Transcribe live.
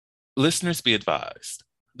Listeners be advised.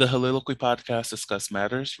 The Holiloquy podcast discuss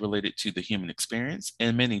matters related to the human experience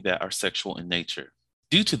and many that are sexual in nature.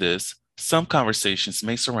 Due to this, some conversations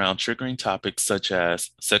may surround triggering topics such as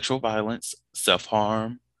sexual violence,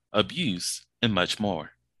 self-harm, abuse, and much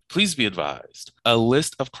more. Please be advised, a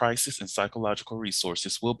list of crisis and psychological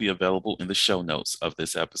resources will be available in the show notes of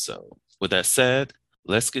this episode. With that said,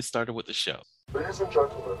 let's get started with the show. Ladies and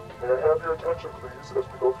gentlemen, may I have your attention please as we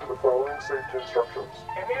go through the following safety instructions.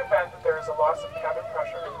 In the event that there is a loss of cabin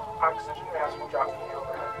pressure, oxygen mask will drop from the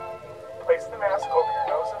overhead. Place the mask over your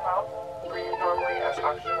nose and mouth. Breathe normally as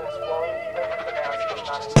oxygen is flowing even if the mask is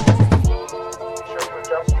not inflated. Be sure to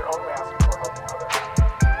adjust your own mask before helping others.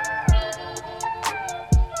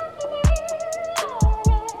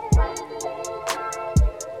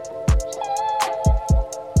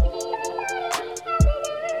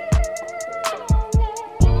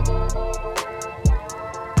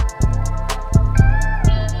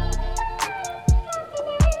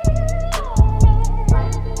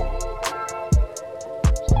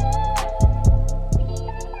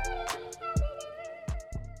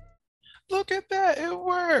 Look at that. It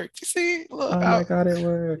worked. You see? Look. Oh my God, it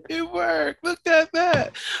worked. It worked. Look at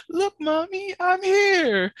that. Look, mommy, I'm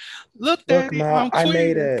here. Look, Look, daddy, Ma, I'm I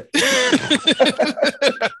made queer.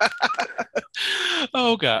 it.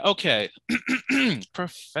 Oh, God. Okay.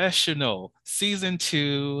 Professional. Season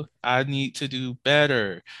 2. I need to do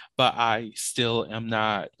better, but I still am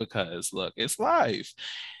not because, look, it's life.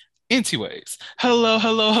 Anyways,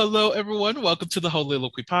 hello, everyone. Welcome to the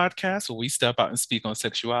Holiloquy podcast, where we step out and speak on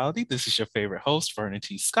sexuality. This is your favorite host, Vernon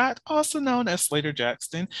T. Scott, also known as Slater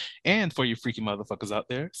Jackson, and for you freaky motherfuckers out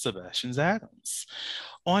there, Sebastian Adams.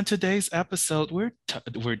 On today's episode, we're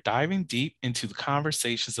diving deep into the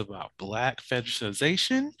conversations about Black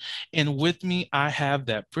fetishization, and with me, I have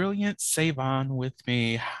that brilliant Savon with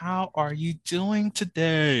me. How are you doing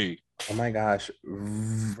today? Oh my gosh,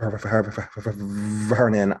 Vernon,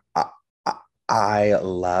 I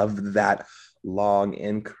love that long,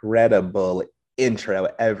 incredible intro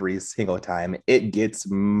every single time. It gets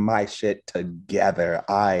my shit together.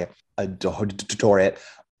 I adore it.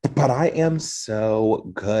 But I am so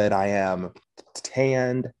good. I am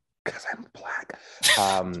tanned because I'm Black.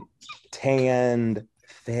 Tanned,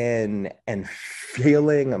 thin, and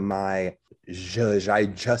feeling my zhuzh. I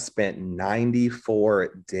just spent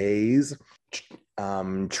 94 days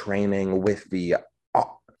training with the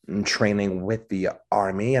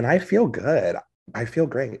army, and I feel good. I feel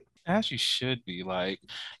great. As you should be. Like,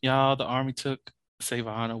 y'all, the army took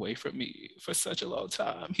Savon away from me for such a long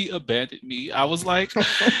time. He abandoned me. I was like,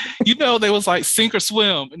 they was like sink or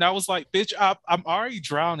swim. And I was like, bitch, I'm already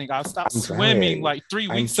drowning. I stopped I'm swimming drowning. like 3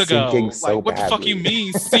 I'm weeks ago. sinking so Like, what the fuck you badly.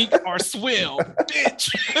 mean sink or swim,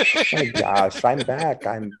 bitch? Oh my gosh, I'm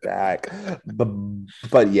back.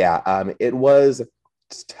 But yeah, it was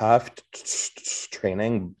tough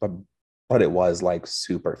training, but it was like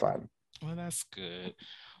super fun. Well, that's good.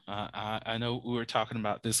 I know we were talking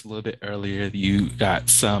about this a little bit earlier. You got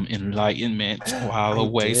some enlightenment while I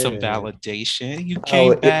away, some did. validation. You Oh,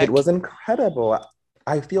 came back. it was incredible.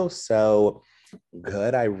 I feel so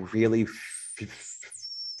good. I really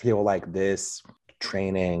feel like this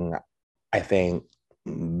training, I think,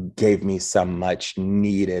 gave me some much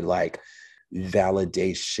needed like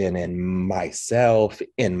validation in myself,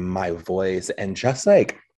 in my voice, and just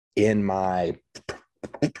like in my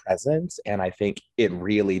presence. And I think it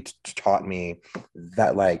really taught me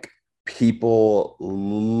that like people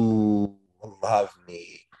love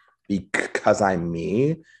me because I'm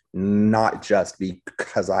me, not just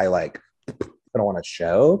because I like put on a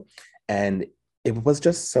show. And it was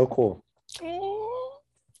just so cool. Oh,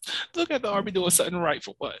 look at the army doing something right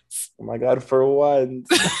for once. Oh my God, for once.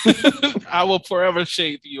 I will forever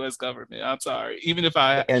shade the U.S. government. I'm sorry, even if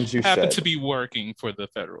I And you happen should. to be working for the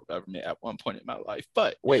federal government at one point in my life.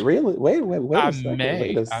 But Wait, really? Wait I a second. may,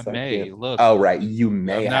 Wait a I may. second. Look, Oh, right. You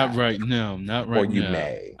may not have. right now, not Or right you now.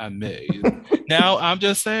 may. I may. Now, I'm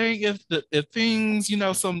just saying if things,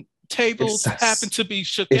 some tables happen to be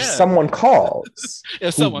shook If out, someone calls,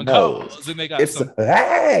 if who someone knows? calls and they got If some,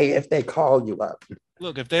 hey, if they call you up,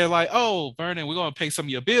 look, if they're like, oh, Vernon, we're gonna pay some of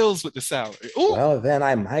your bills with the salary. Ooh, well, then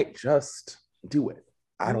I might just do it.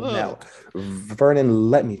 I don't know. look. Vernon,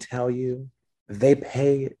 let me tell you, they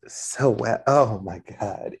pay so well. Oh my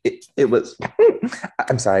God. It was,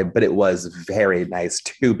 I'm sorry, but it was very nice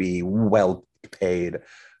to be well paid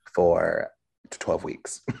for 12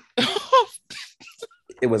 weeks.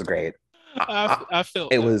 It was great. I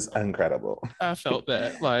felt It that. was incredible. I felt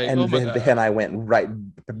that. Like, And oh my then, God. then I went right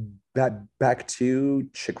back to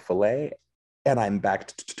Chick-fil-A, and I'm back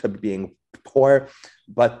to being poor.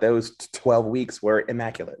 But those 12 weeks were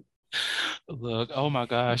immaculate. Look, oh my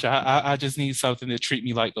gosh, I just need something to treat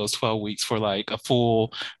me like those 12 weeks for like a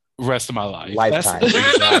full rest of my life. That's Lifetime,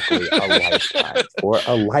 exactly, a lifetime. For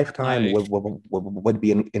a lifetime like, would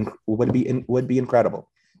be incredible.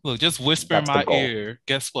 look, just whisper in That's the my goal. ear.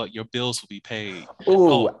 Guess what? Your bills will be paid.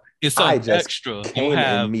 Ooh, Oh, it's I something just extra. You'll came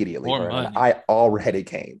have immediately, more Vernon. money. I already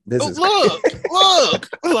came. This Oh, is look,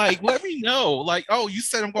 like, let me know. Like, oh, you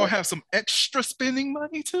said I'm gonna have some extra spending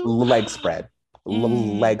money too? leg spread,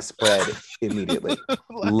 Mm. leg spread immediately,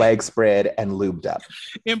 Like, leg spread and lubed up.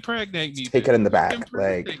 impregnate me, Take it bitch. in the back.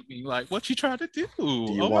 Like, Impregnate me. Like, what you trying to do? do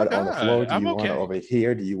you Oh my want it on the floor? God. Do I'm you want it okay. over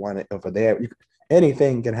here? Do you want it over there?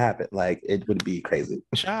 Anything can happen. Like, it would be crazy.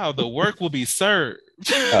 Child, the work will be served.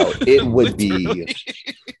 Oh, it would be. Literally.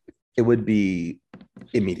 It would be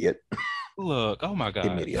immediate. Look, oh my God.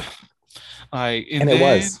 Immediate. Like, And it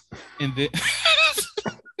was. and then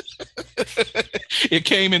it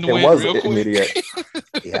came and It went was real quick. immediate.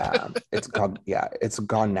 Yeah, it's gone. Yeah, it's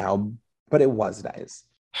gone now, but it was nice.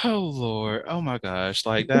 Oh Lord, oh my gosh,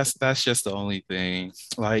 like that's just the only thing.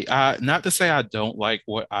 Like, I not to say I don't like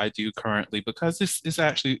what I do currently, because it's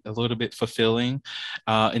actually a little bit fulfilling,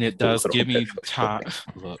 and it A does little give bit me time.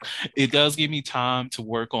 fulfilling. Look, it does give me time to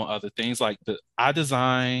work on other things. Like, I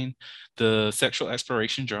design the Sexual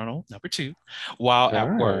Exploration Journal #2 while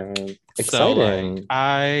at work. So like, Exciting.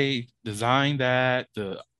 I designed that,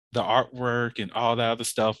 the artwork and all that other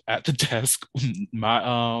stuff at the desk. My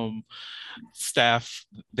staff,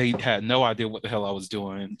 they had no idea what the hell I was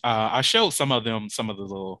doing. I showed some of them some of the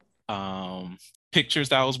little pictures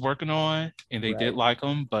that I was working on, and they did Right. like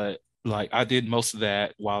them, but like, I did most of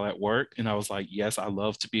that while at work, and I was like, yes, I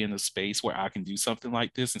love to be in a space where I can do something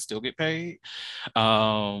like this and still get paid.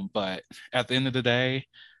 But at the end of the day,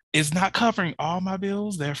 it's not covering all my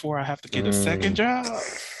bills, therefore I have to get a second Mm. job.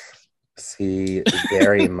 See,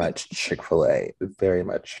 very much Chick-fil-A, very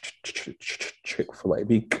much Chick-fil-A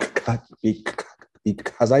because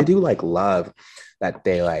I do like love that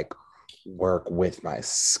they like work with my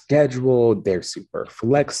schedule. They're super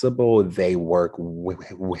flexible. They work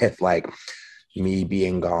with like me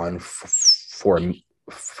being gone for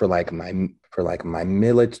like my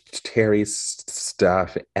military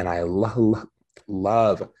stuff, and I love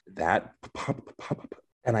that,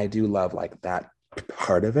 and I do love like that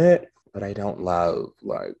part of it, but I don't love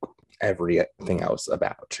like everything else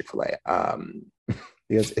about Chick-fil-A.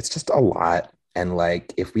 Because it's just a lot. And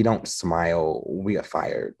like if we don't smile, we get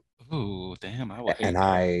fired. Ooh, damn, I would And hate that.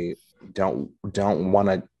 I don't want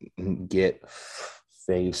to get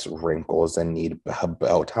face wrinkles and need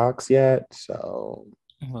Botox yet. So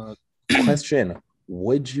Look, question,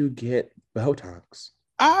 would you get Botox?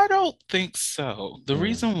 I don't think so. The Mm,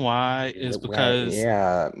 reason why is right. because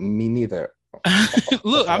Yeah, me neither.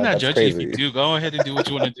 look, I'm not That's judging if you crazy. do. Go ahead and do what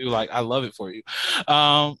you want to do. Like, I love it for you.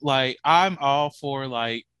 Like, I'm all for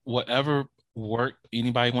like whatever work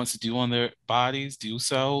anybody wants to do on their bodies, do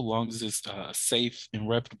so, long as it's a safe and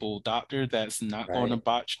reputable doctor that's not going to Right.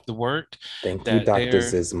 botch the work. Thank you, That Dr. they're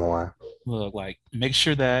Zismore. Look, like, make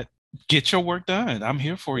sure that get your work done. I'm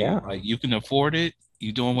here for you. Yeah. Like, you can afford it.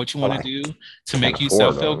 You doing what you Well, want to I do to can't make afford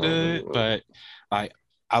yourself feel it. good, but like,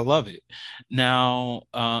 I love it. Now,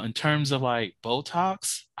 in terms of like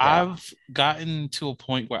Botox, Yeah. I've gotten to a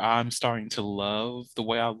point where I'm starting to love the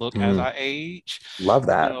way I look as Mm, I age. love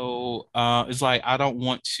that. So it's like, I don't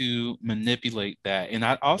want to manipulate that. And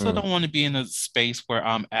I also Mm, don't want to be in a space where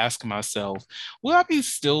I'm asking myself, will I be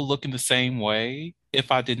still looking the same way if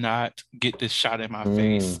I did not get this shot in my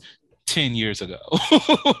face mm, 10 years ago?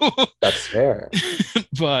 that's fair.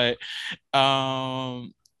 But now,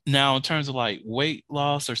 in terms of like weight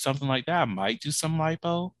loss or something like that, I might do some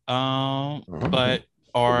lipo. Mhm. But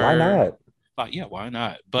Why or not? like, yeah, why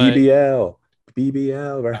not? But BBL.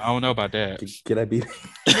 BBL. I don't know about that. Get a BBL.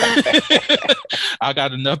 I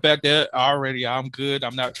got enough back there already. I'm good.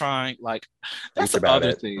 I'm not trying. Like, that's Preach the about other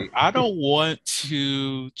it. thing. I don't want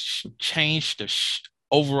to change the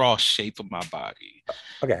overall shape of my body.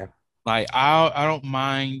 Okay. Like, I don't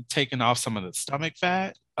mind taking off some of the stomach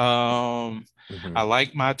fat. I Hmm.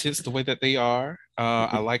 like my tits the way that they are.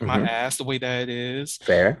 I like my Hmm. ass the way that it is.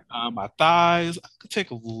 Fair. My thighs, I could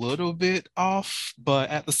take a little bit off, but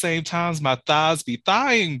at the same time, my thighs be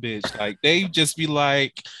thying, bitch. Like, they just be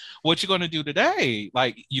like, "What you gonna do today?"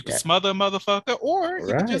 Like, you could Yeah. smother a motherfucker, or you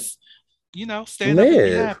could Right. just, stand up and be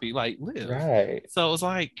Live. happy, like, live. Right. So it's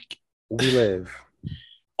like, We live.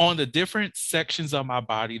 on the different sections of my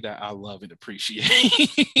body that I love and appreciate.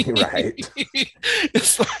 Right.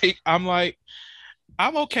 It's like, I'm like,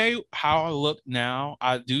 I'm okay how I look now.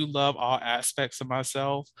 I do love all aspects of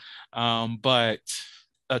myself. But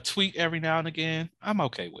a tweak every now and again, I'm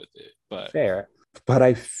okay with it. But Fair. But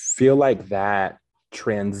I feel like that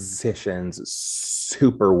transitions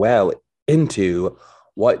super well into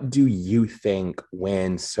what do you think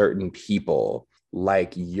when certain people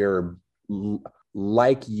like you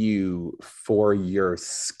for your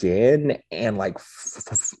skin and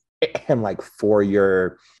and like for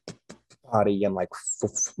your body and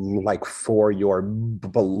like for your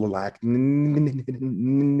blackness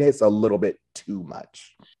a little bit too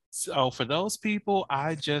much. So for those people,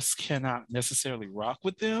 I just cannot necessarily rock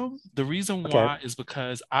with them. The reason Okay. why is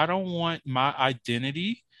because I don't want my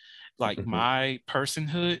identity, like my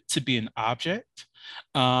personhood, to be an object.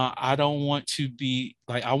 I don't want to be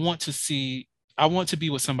like, I want to be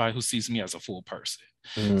with somebody who sees me as a full person.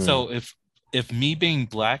 Mm, So if me being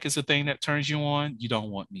black is the thing that turns you on, you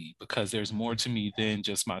don't want me because there's more to me than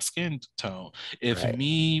just my skin tone. If right.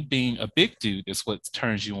 me being a big dude is what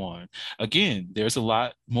turns you on, again, there's a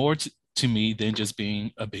lot more to me than just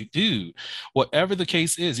being a big dude. Whatever the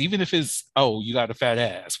case is, even if it's, oh, you got a fat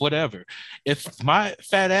ass, whatever. If my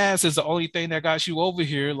fat ass is the only thing that got you over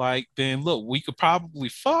here, like, then look, we could probably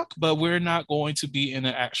fuck, but we're not going to be in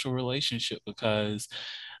an actual relationship because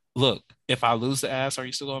look, if I lose the ass, are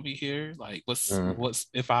you still gonna be here? Like, Mm, what's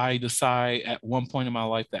if I decide at one point in my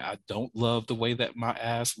life that I don't love the way that my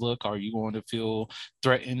ass look? Are you going to feel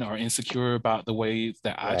threatened or insecure about the way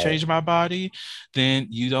that I right. change my body? Then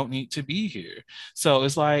you don't need to be here. So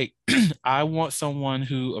it's like I want someone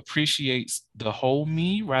who appreciates the whole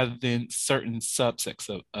me rather than certain subsects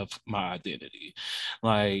of my identity.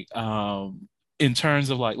 Like, in terms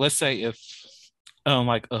of like, let's say if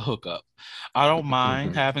like a hookup. I don't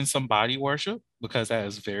mind Mhm. having some body worship because that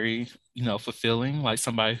is very, fulfilling. Like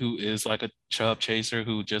somebody who is like a chub chaser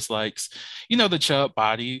who just likes, the chub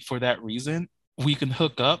body for that reason. We can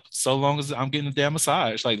hook up so long as I'm getting a damn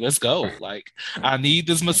massage. Like, let's go. Like, I need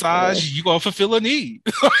this massage. You gonna fulfill a need.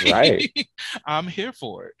 Right. I'm here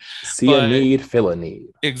for it. See a But need, fill a need.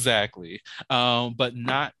 exactly. But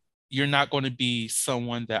not you're not going to be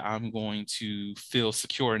someone that I'm going to feel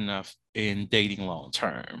secure enough in dating long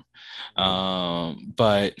term. Mm.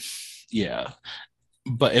 But yeah.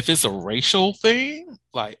 But if it's a racial thing,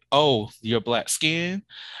 like, oh, you're black skin,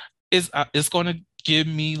 it's going to give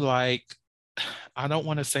me like I don't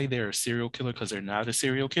want to say they're a serial killer because they're not a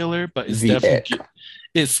serial killer, but it's The ick. definitely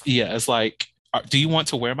it's like do you want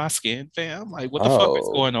to wear my skin, fam? Like, what the fuck is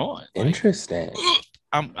Oh, going on? Like, interesting.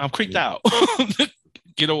 I'm creeped out.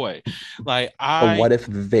 Get away. Like But what if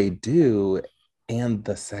they do and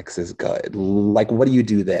the sex is good? Like, what do you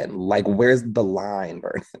do then? Like, where's the line,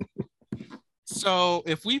 Vernon? so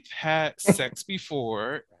if we've had sex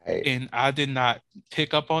before Right. and I did not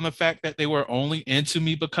pick up on the fact that they were only into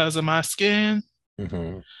me because of my skin,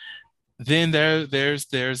 Mm-hmm. then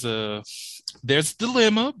there's a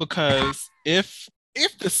dilemma because if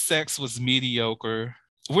the sex was mediocre,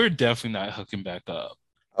 we're definitely not hooking back up.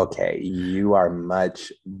 Okay, you are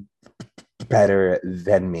much better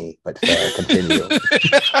than me, but fair. Continue.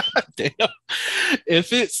 Damn.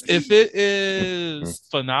 If it Mhm. is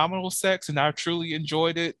phenomenal sex and I truly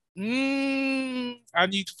enjoyed it, I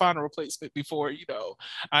need to find a replacement before,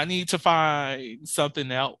 I need to find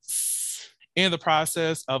something else in the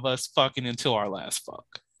process of us fucking until our last fuck.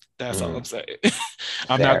 That's all I'm Mm, saying.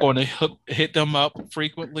 I'm not fair. going to hit them up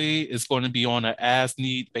frequently. It's going to be on an as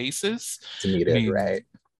need basis. It's I needed, mean, right?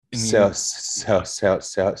 I So, mean, so, yeah. so,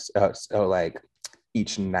 so, so, so, like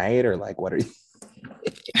each night, or like, what are you?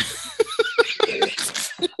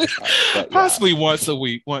 But yeah. Possibly once a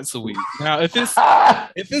week. Once a week. Now, if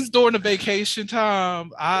it's during the vacation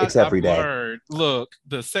time, It's I've every day. learned. Look,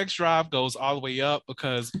 the sex drive goes all the way up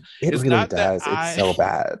because It it's really not that does. It's so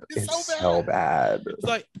bad. it's It's so so bad. bad. It's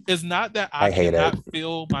like it's not that I I hate it, cannot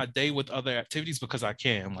fill my day with other activities because I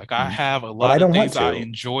can. Like I have a but I lot of don't want things I to.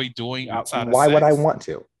 enjoy doing outside of Why would I sex. want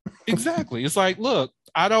to? Exactly. It's like, look,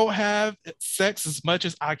 I don't have sex as much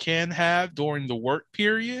as I can have during the work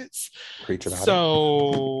periods. Preach about it.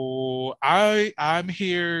 So I'm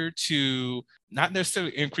here to not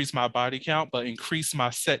necessarily increase my body count, but increase my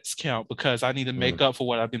sex count because I need to make Mm. up for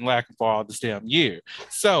what I've been lacking for all this damn year.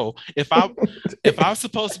 So if I'm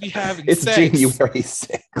supposed to be having It's sex, January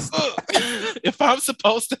 6th. if I'm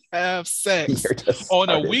supposed to have sex Year just on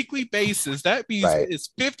a started. weekly basis, that means Right.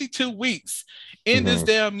 it's 52 weeks in this Mhm.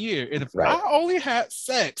 damn year. And if Right. I only had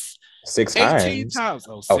sex Six 18 times. times,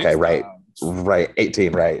 oh, Okay, six right. times. Right.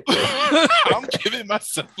 18, right. I'm giving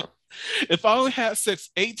myself. If I only had sex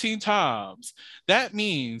 18 times, that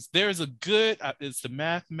means there's a good, it's the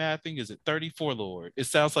math thing. Is it 34, Lord? It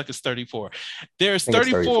sounds like it's 34. There's I think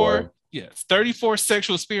it's 34, 34. yes, 34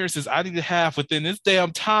 sexual experiences I need to have within this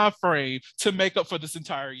damn time frame to make up for this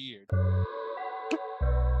entire year.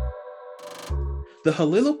 The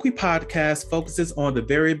Holiloquy podcast focuses on the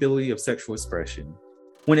variability of sexual expression.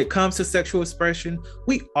 When it comes to sexual expression,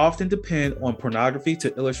 we often depend on pornography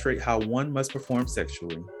to illustrate how one must perform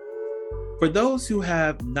sexually. For those who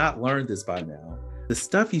have not learned this by now, the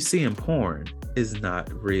stuff you see in porn is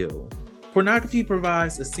not real. Pornography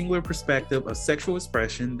provides a singular perspective of sexual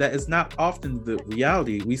expression that is not often the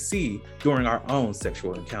reality we see during our own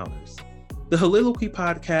sexual encounters. The Holiloquy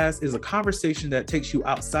podcast is a conversation that takes you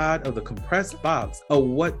outside of the compressed box of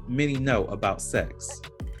what many know about sex.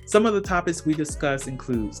 Some of the topics we discuss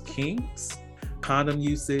includes kinks, condom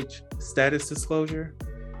usage, status disclosure,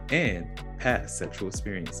 and past sexual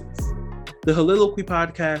experiences. The Holiloquy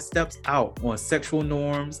podcast steps out on sexual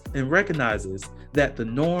norms and recognizes that the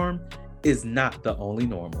norm is not the only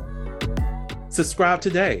normal. Subscribe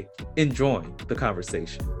today and join the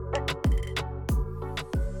conversation.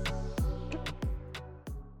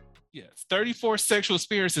 Yes, 34 sexual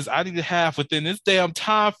experiences I need to have within this damn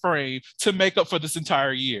time frame to make up for this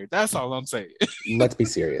entire year. That's all I'm saying. Let's be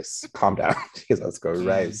serious. Calm down. Jesus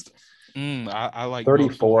Christ. I like 34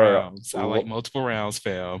 multiple rounds. I like multiple rounds,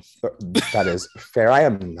 fam. That is fair. I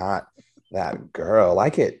am not that girl. I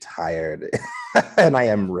get tired and I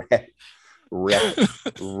am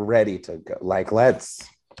ready to go.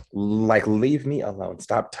 Leave me alone.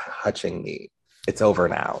 Stop touching me. It's over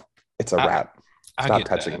now. It's a wrap. Stop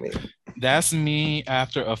touching me. That's me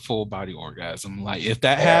after a full body orgasm. Like, if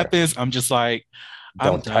that happens, I'm just like,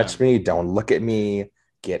 don't touch me. Don't look at me.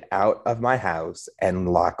 Get out of my house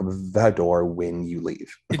and lock the door when you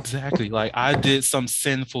leave. Exactly. Like, I did some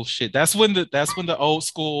sinful shit. That's when the old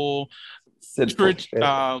school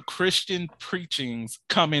Christian preachings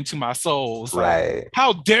come into my soul. It's right. Like,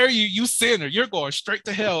 how dare you sinner? You're going straight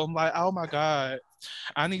to hell. I'm like, oh my God.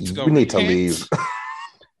 I need to go. You need to leave.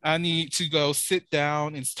 I need to go sit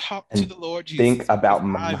down and talk to the Lord Jesus. Think about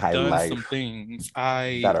my life. Some things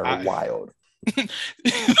that are wild.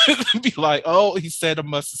 Be like, oh, he said a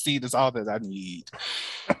mustard seed is all that I need.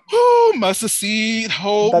 Oh, mustard seed,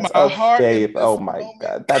 hold that's my heart. Faith. Oh my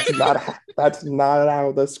God, that's not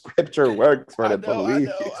how the scripture works for the belief.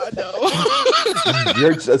 I know.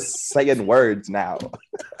 You're just saying words now.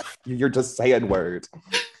 You're just saying words.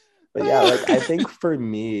 But yeah, like I think for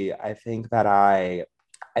me, I think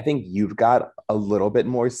you've got a little bit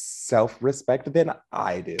more self-respect than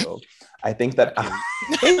I do. I think that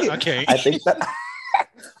okay. I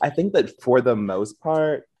think that for the most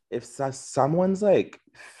part, if someone's like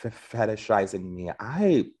fetishizing me,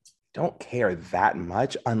 I don't care that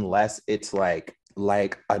much unless it's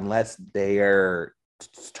unless they're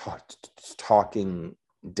talking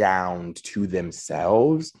down to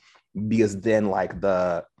themselves, because then like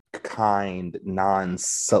the kind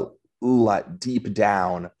non-slut deep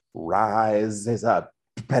down rises up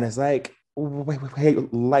and is like,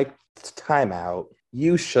 wait, like, time out.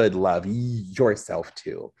 You should love yourself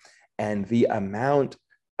too. And the amount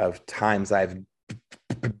of times I've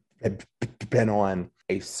been on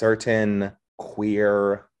a certain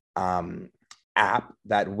queer app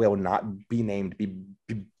that will not be named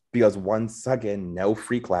because once again, no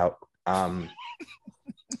freak out.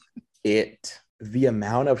 The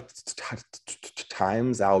amount of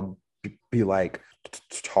times I'll be like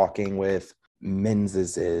talking with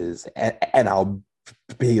menses and I'll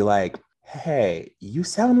be like, hey, you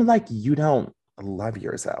sound like you don't love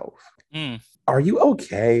yourself. Are you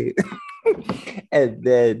okay? And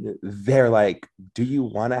then they're like, do you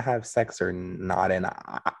want to have sex or not? And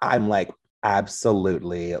I'm like,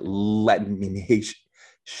 absolutely. Let me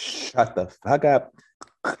shut the fuck up.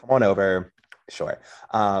 Come on over. Sure.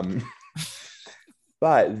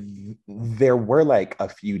 But there were like a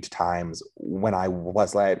few times when I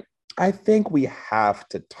was like, I think we have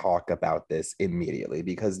to talk about this immediately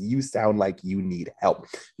because you sound like you need help.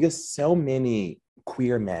 Because so many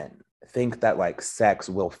queer men think that like sex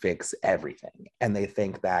will fix everything. And they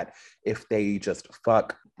think that if they just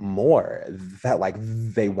fuck more, that like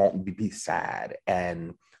they won't be sad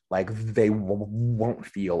and like they won't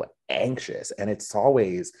feel anxious. And it's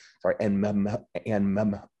always,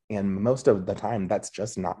 and most of the time, that's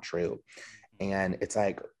just not true. And it's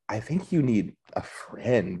like, I think you need a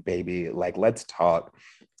friend, baby. Like, let's talk.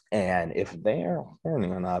 And if they're horny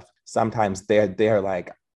enough, sometimes they're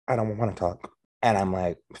like, I don't want to talk. And I'm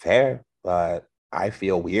like, fair, but I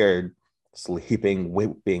feel weird sleeping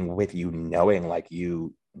with you, knowing like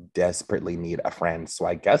you desperately need a friend. So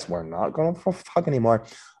I guess we're not going to fuck anymore.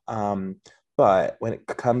 But when it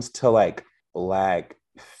comes to like Black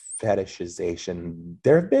fetishization,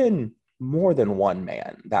 there have been more than one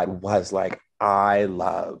man that was like, I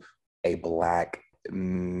love a Black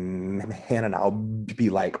man, and I'll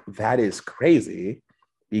be like, that is crazy,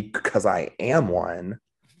 because I am one.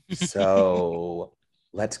 So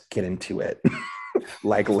let's get into it.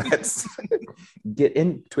 Like, let's get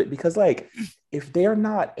into it because, like, if they're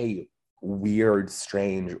not a weird,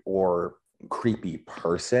 strange, or creepy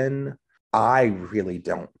person, I really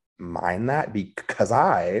don't mind that because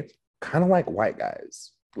I kind of like white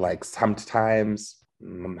guys. Like, sometimes,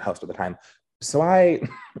 most of the time. So I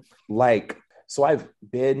like, so I've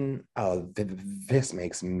been, this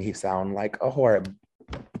makes me sound like a whore,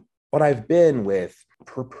 but I've been with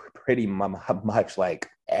pretty much like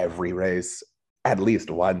every race at least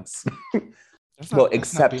once. Well, That's not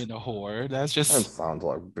except being a whore. That's that just sounds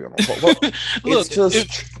like being a whore. Well, it's look.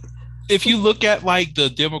 just If you look at like the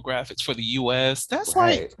demographics for the U.S.,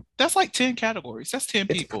 right. that's like 10 categories. That's 10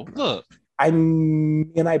 It's people. Look, I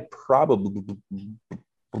mean, I probably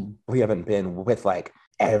haven't been with like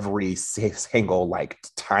every single like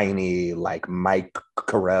tiny like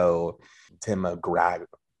micro demographic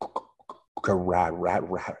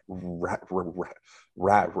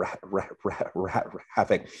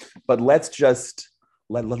graphic. But let's just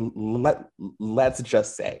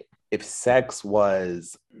say if sex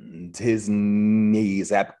was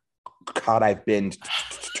Disney's Epcot, I've been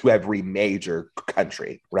to every major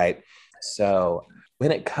country, right? So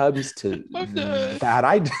when it comes to okay. that,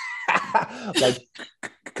 I like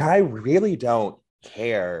I really don't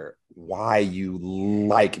care why you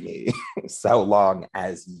like me so long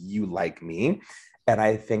as you like me. And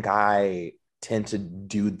I think I tend to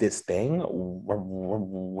do this thing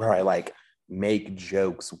where I like make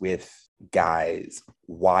jokes with guys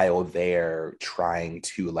while they're trying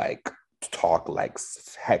to like talk like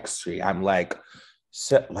sexy. I'm like,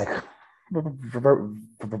 so like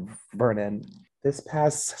Vernon, this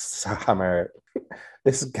past summer,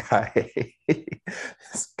 this guy,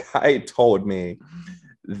 this guy told me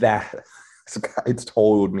that this guy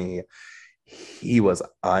told me he was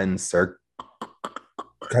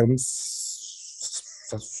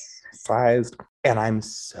uncircumcised, and I'm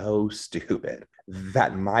so stupid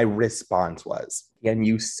that my response was, "Can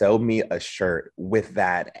you sew me a shirt with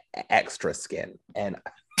that extra skin?" And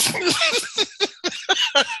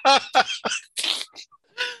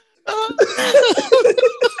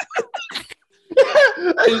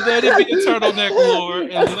And let it be a turtleneck, Lord.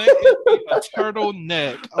 And let it be a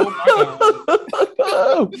turtleneck. Oh my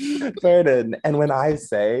God. Vernon, and when I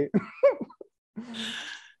say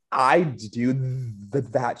I do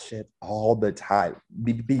that shit all the time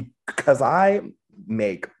because I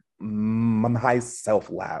make myself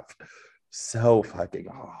laugh so fucking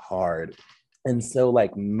hard. And so,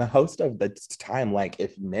 like, most of the time, like,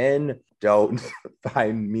 if men don't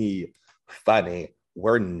find me funny,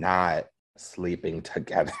 we're not sleeping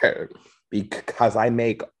together because I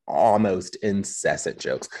make almost incessant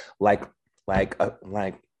jokes. Like a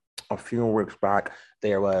few weeks back,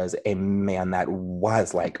 there was a man that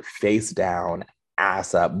was like face down,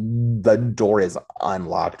 ass up. The door is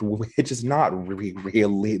unlocked, which is not really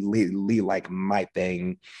like my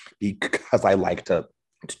thing because I like to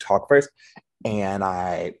talk first. And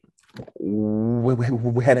I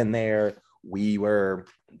went in there. We were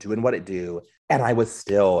doing what it do, and I was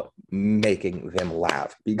still making them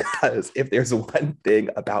laugh because if there's one thing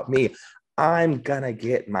about me, I'm gonna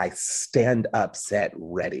get my stand-up set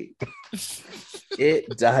ready.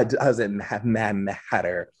 It doesn't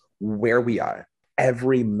matter where we are.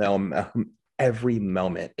 Every moment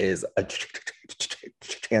is a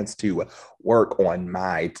chance to work on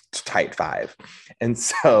my tight five. And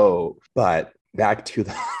so, but back to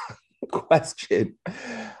the question.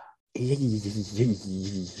 Yeah,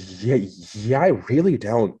 I really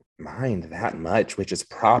don't mind that much, which is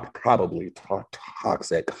probably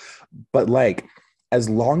toxic. But like, as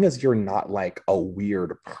long as you're not like a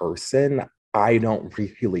weird person, I don't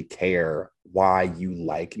really care why you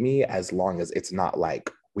like me as long as it's not like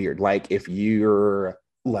weird. Like, if you're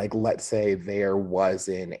like, let's say there was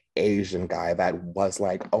an Asian guy that was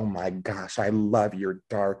like, oh my gosh, I love your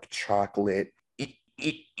dark chocolate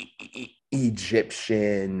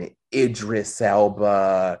Egyptian, Idris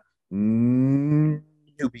Elba, Nubian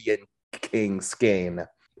king skin,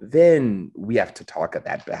 then we have to talk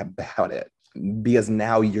about it because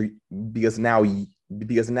now you're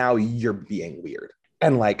being weird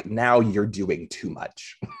and like now you're doing too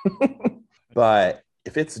much. But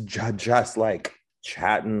if it's just like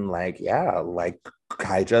chatting, like yeah, like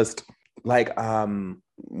I just like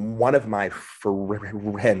one of my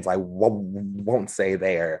friends, I won't say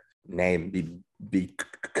their name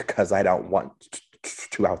because I don't want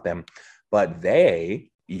to out them, but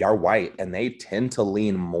they are white and they tend to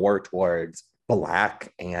lean more towards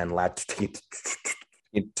Black and Latino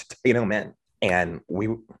men. And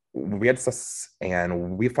we had sex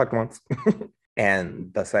and we fucked once.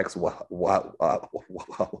 And the sex and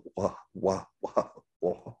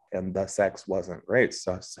the sex wasn't great.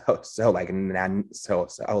 So like now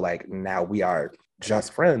like now we are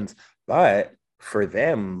just friends. But for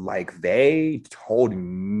them, like they told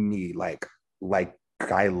me like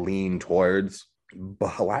I lean towards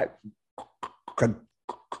black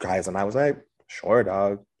guys, and I was like, sure,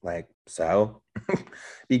 dog. Like so,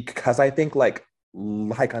 because I think like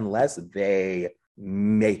unless they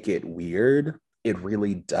make it weird, it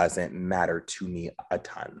really doesn't matter to me a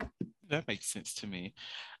ton. That makes sense to me.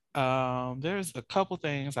 There's a couple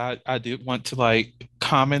things I did want to like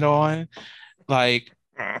comment on. Like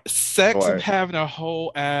sex and Sure. having a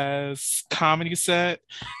whole ass comedy set.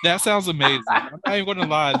 That sounds amazing. I'm not even gonna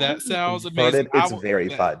lie, that sounds amazing. Vernon, it's very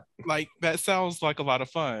fun. That sounds like a lot of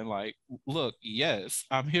fun. Like, look, yes,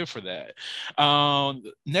 I'm here for that.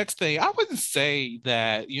 Next thing, I wouldn't say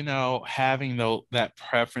that, having that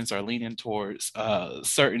preference or leaning towards a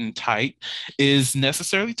certain type is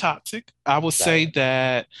necessarily toxic. I would say Right.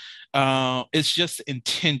 that it's just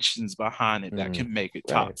intentions behind it that Mm, can make it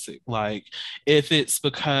right. toxic. Like if it's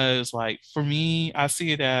because, like, for me, I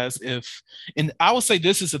see it as if, and I would say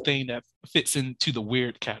this is a thing that fits into the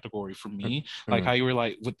weird category for Mm, me, like how mm. you were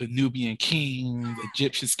like with the Nubian king,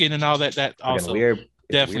 Egyptian skin, and all that. That Again, also weird. It's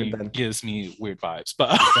weird definitely then. gives me weird vibes.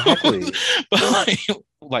 But Exactly. but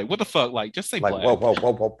like what the fuck? Like just say Like, black,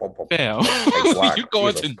 whoa. fam. Don't say black. You're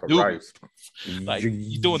going Jesus to Nubia. Christ. Like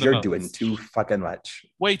you're doing the You're doing most. too fucking much.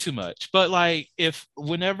 Way too much. But like if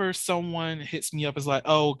whenever someone hits me up, it's like,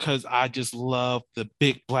 oh, because I just love the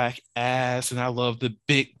big black ass and I love the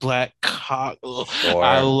big black cock. Ugh, I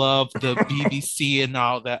Sure. love the BBC and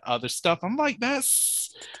all that other stuff. I'm like,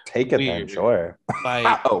 that's Take it then, weird. sure.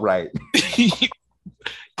 Like Oh, right.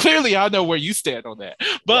 clearly I know where you stand on that.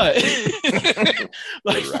 But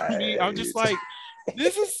like for me, I'm just Right. like,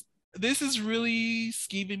 this is really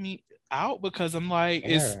skeeving me out because I'm like,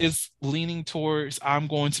 it's Fair. it's leaning towards I'm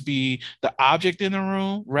going to be the object in the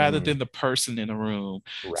room rather Mm, than the person in the room.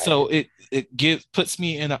 So right. it puts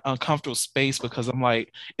me in an uncomfortable space because I'm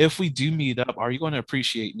like, if we do meet up, are you going to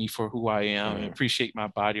appreciate me for who I am and Mm, appreciate my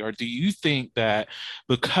body? Or do you think that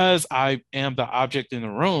because I am the object in the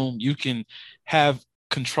room, you can have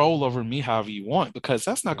control over me however you want? Because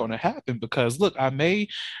that's not going mm, to happen. Because look, I may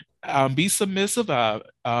be submissive.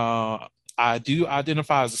 I do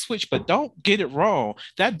identify as a switch, but don't get it wrong.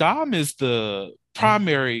 That Dom is the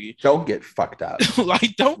primary. don't get fucked up.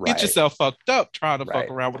 Like, don't get Right. yourself fucked up trying to fuck Right.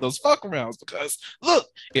 around with those fuck arounds because look,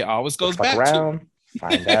 it always goes Fuck back to around,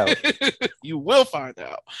 find out. you will find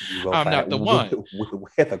out You will I'm find not out the one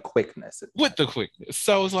with a quickness. with the quickness.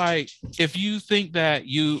 So it's like if you think that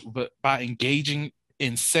but by engaging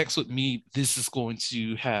in sex with me, this is going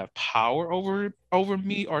to have power over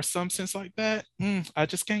me or some sense like that. I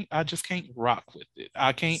just can't rock with it.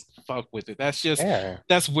 I can't fuck with it. Fair.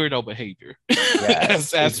 That's weirdo behavior,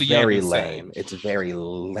 Yes, as it's the young very would say. lame. It's very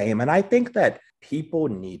lame. And I think that people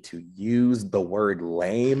need to use the word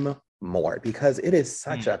lame more because it is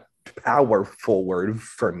such Mm, a powerful word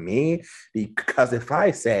for me. Because if I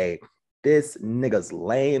say this nigga's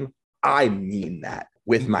lame, I mean that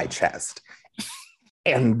with my mm, chest.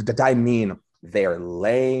 And I mean, they're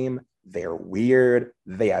lame, they're weird,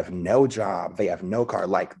 they have no job, they have no car.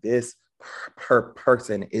 Like this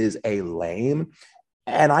person is a lame.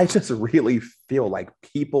 And I just really feel like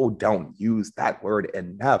people don't use that word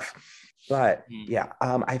enough. But mm. yeah,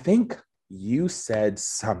 I think you said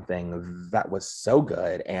something that was so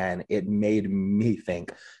good and it made me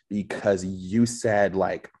think because you said,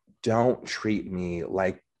 like, don't treat me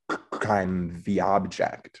like I'm the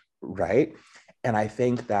object, right? And I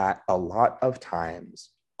think that a lot of times,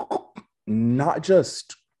 not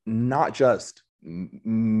just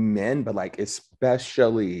men, but like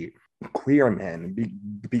especially queer men,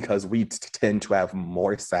 because we tend to have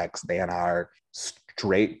more sex than our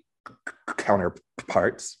straight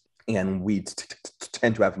counterparts, and we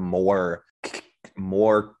tend to have more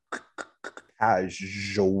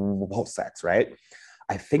casual sex, right?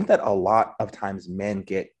 I think that a lot of times men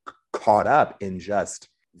get caught up in just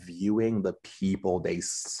viewing the people they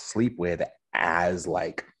sleep with as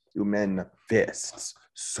like human fists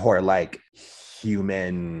or like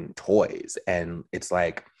human toys, and it's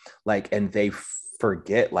and they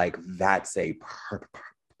forget like that's a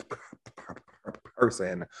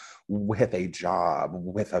person with a job,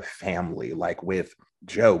 with a family, like with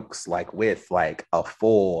jokes, like with like a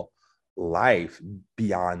full life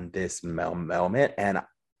beyond this moment. And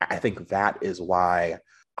I think that is why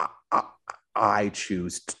I, I, I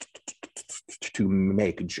choose to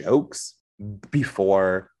make jokes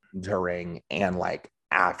before, during, and like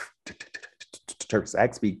after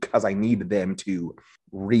sex because I need them to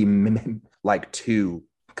to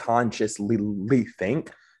consciously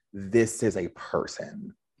think this is a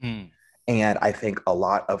person. Mm. And I think a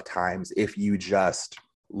lot of times if you just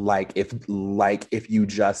if you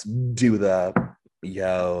just do the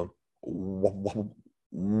yo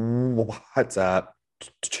what's up,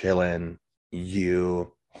 chilling,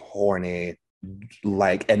 you horny,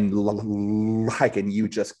 and you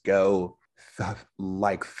just go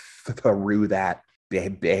through that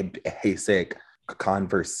basic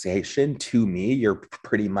conversation. To me, you're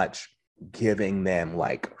pretty much giving them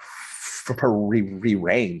free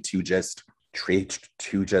reign to just treat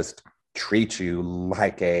you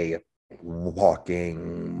like a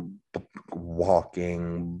walking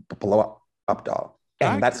blow up doll.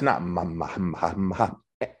 And that's not my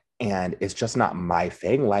and it's just not my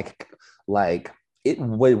thing. Like it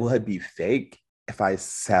would be fake if I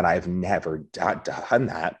said I've never done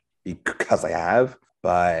that, because I have,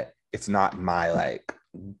 but it's not my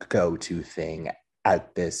go-to thing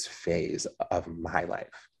at this phase of my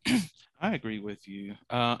life. I agree with you.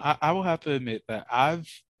 I will have to admit that I've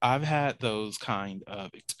had those kind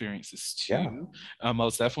of experiences Yeah. too.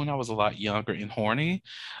 Most definitely when I was a lot younger and horny.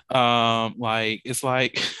 It's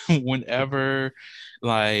like whenever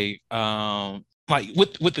like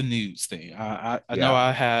with the news thing. I know Yeah.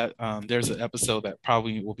 I had there's an episode that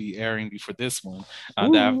probably will be airing before this one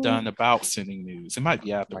that I've done about sending news. It might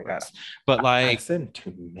be Oh my afterwards, God. but I like send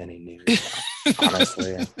too many news,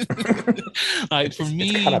 honestly. like for It's kind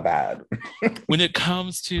me, of bad. when it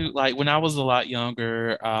comes to like when I was a lot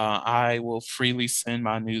younger, I will freely send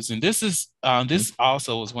my news, and this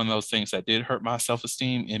also was one of those things that did hurt my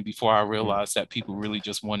self-esteem. And before I realized that people really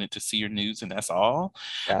just wanted to see your news, and that's all,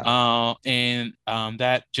 Yeah. and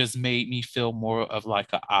that just made me feel more of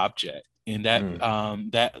like an object. And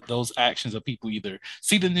that those actions of people either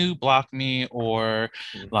see the news, block me, or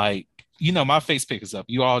like my face pick is up.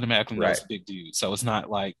 You automatically know it's Right. a big dude. So it's not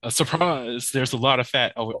like a surprise. There's a lot of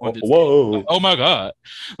fat on this. Whoa. Like, oh my God.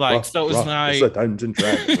 Like, so it's It's a like, Dungeon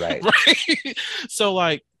Dragon, right? right. So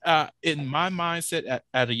like, in my mindset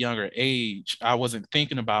at a younger age, I wasn't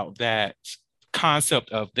thinking about that concept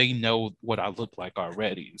of they know what I look like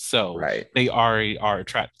already. So Right. they already are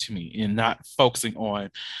attracted to me, and not focusing on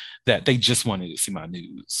that they just wanted to see my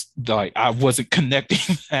news. Like I wasn't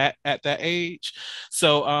connecting that at that age.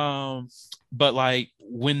 So but like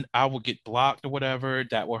when I would get blocked or whatever,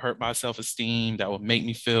 that would hurt my self-esteem. That would make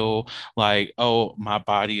me feel like, oh, my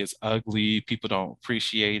body is ugly. People don't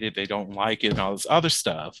appreciate it. They don't like it and all this other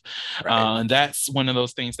stuff. Right. And that's one of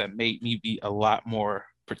those things that made me be a lot more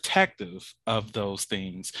protective of those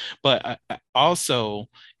things. But also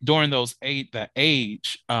during that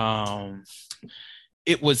age,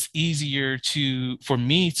 it was easier for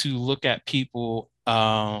me to look at people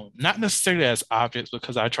not necessarily as objects,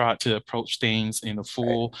 because I tried to approach things in a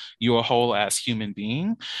full you're a whole as human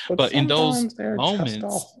being. But in those sometimes they're just a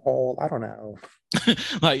moments, whole, I don't know.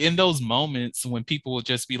 like in those moments when people will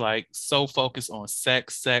just be like so focused on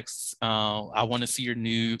sex, I want to see your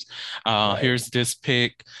nudes, here's this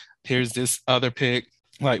pic, here's this other pic,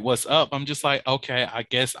 like what's up, I'm just like, okay, I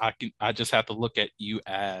guess I just have to look at you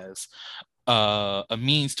as a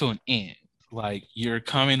means to an end. Like you're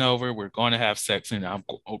coming over, we're going to have sex, and I'm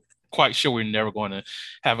quite sure we're never going to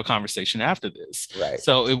have a conversation after this. Right.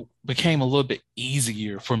 So it became a little bit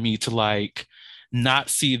easier for me to like not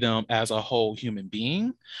see them as a whole human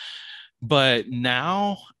being. But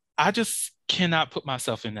now I just cannot put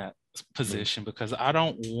myself in that position, because I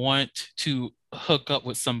don't want to hook up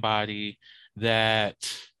with somebody that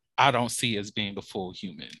I don't see as being a full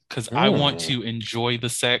human, because I want to enjoy the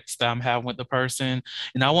sex that I'm having with the person,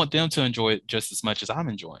 and I want them to enjoy it just as much as I'm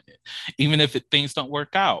enjoying it. Even if things don't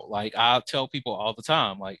work out, like I'll tell people all the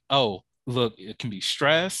time, like, oh, look, it can be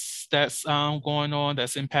stress that's going on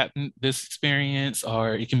that's impacting this experience,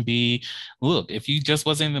 or it can be, look, if you just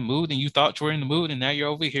wasn't in the mood and you thought you were in the mood and now you're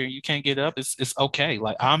over here and you can't get up, it's okay.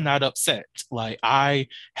 Like I'm not upset. Like I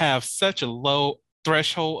have such a low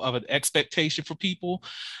threshold of an expectation for people.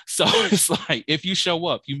 So it's like if you show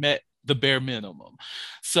up, you met the bare minimum.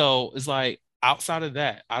 So it's like outside of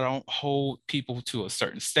that, I don't hold people to a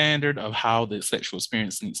certain standard of how the sexual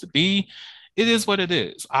experience needs to be. It is what it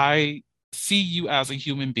is. I see you as a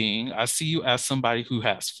human being. I see you as somebody who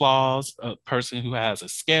has flaws, a person who has a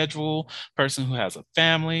schedule, person who has a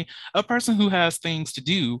family, a person who has things to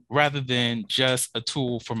do, rather than just a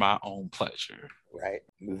tool for my own pleasure. Right.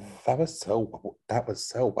 That was so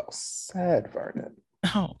well said, Vernon.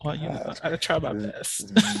 Oh, well, Uh, I try my th-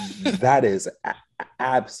 best. that is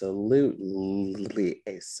absolutely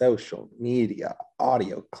a social media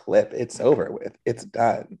audio clip. It's over with. It's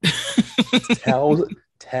done. Tell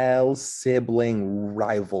tell sibling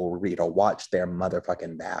rivalry to watch their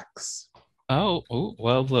motherfucking backs. Oh,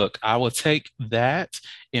 well, look, I will take that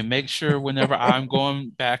and make sure whenever I'm going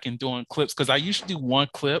back and doing clips, because I usually do one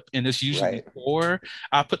clip and it's usually Right. four.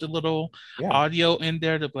 I put the little Yeah. audio in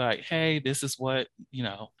there to be like, hey, this is what,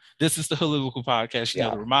 this is the Hoolical Podcast, to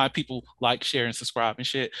Yeah. remind people like, share, and subscribe and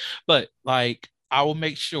shit. But like, I will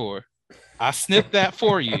make sure I snip that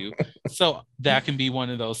for you. So that can be one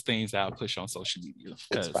of those things that I'll push on social media It's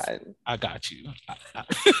because fine. I got you.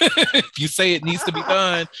 If you say it needs to be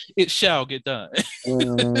done, it shall get done.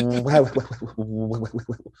 well,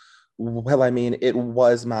 well, I mean, it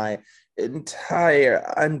was my entire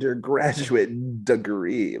undergraduate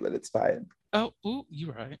degree, but it's fine. Oh, ooh,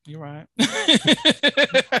 you're right. You're right.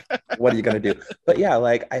 What are you gonna do? But yeah,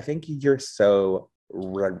 like I think you're so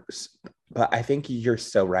but I think you're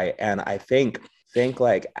so right. And I think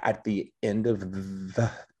like at the end of the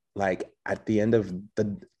like at the end of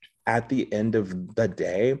the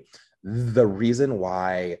day, the reason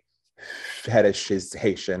why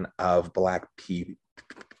fetishization of black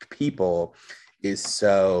people is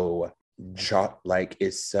so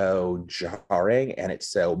is so jarring and it's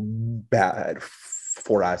so bad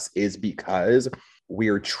for us is because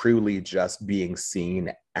we're truly just being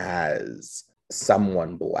seen as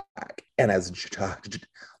someone black and as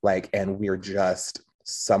and we're just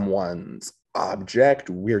someone's object,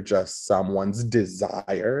 we're just someone's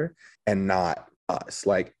desire and not us,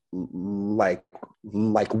 like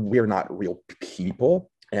we're not real people.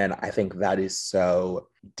 And I think that is so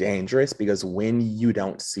dangerous because when you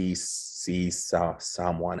don't someone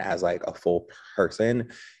as like a full person,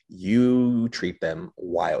 you treat them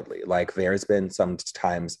wildly. Like there's been some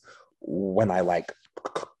times when I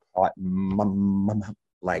caught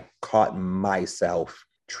caught myself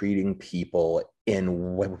treating people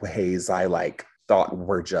in ways I like thought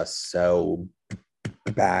were just so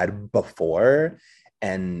bad before,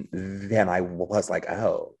 and then I was like,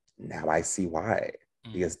 oh, now I see why,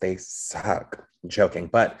 because they suck. Joking,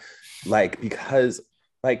 but because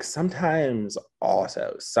sometimes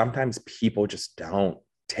people just don't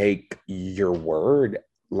take your word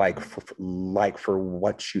for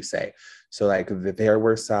what you say. So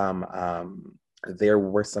there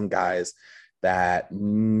were some guys that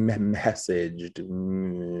messaged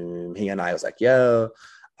me and I was like, yo,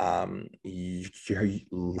 you're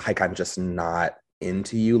like, I'm just not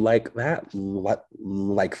into you like that. Like,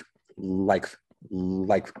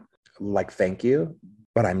 like, thank you,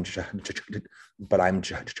 but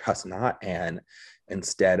just not. And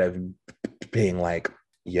instead of being like,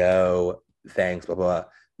 yo, thanks, blah, blah,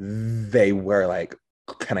 they were like,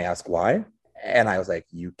 can I ask why? And I was like,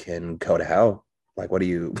 you can go to hell. Like, what are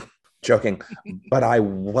you joking? But I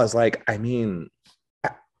was like, I mean,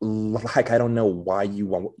 I don't know why you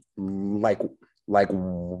want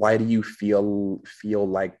why do you feel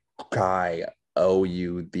like I owe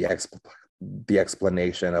you the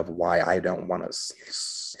explanation of why I don't want to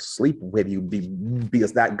sleep with you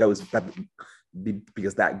because that goes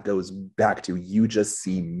back to you just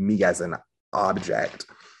see me as an object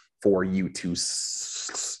for you to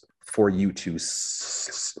for you to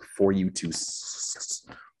for you to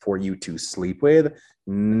for you to sleep with,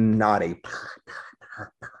 not a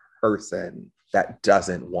person that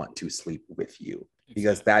doesn't want to sleep with you.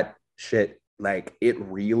 Because that shit, like, it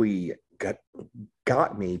really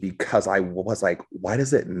got me because I was like, why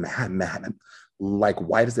does it matter? Like,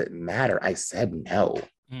 why does it matter? I said no.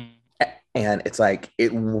 Mm. And it's like,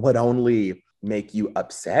 it would only make you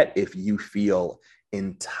upset if you feel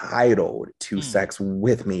entitled to sex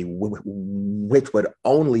with me, which would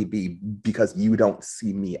only be because you don't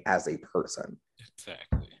see me as a person.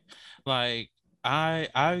 Exactly. Like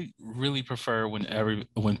I really prefer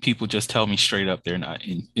when people just tell me straight up they're not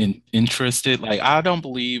interested. Like I don't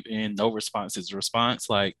believe in no response is a response.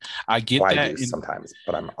 Like I get Well, I that do sometimes,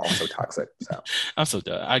 but I'm also toxic. So I'm so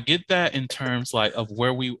done. I get that in terms like of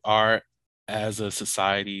where we are as a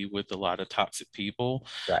society with a lot of toxic people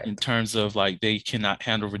right. in terms of like they cannot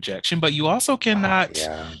handle rejection, but you also cannot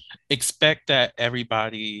Yeah. expect that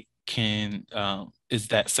everybody can is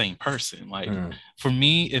that same person. Like Mm. for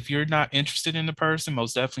me, if you're not interested in the person,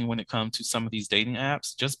 most definitely when it comes to some of these dating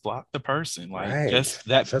apps, just block the person. Like Right. just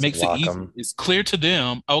that Just makes it block easy. them. It's clear to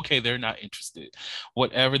them, okay, they're not interested.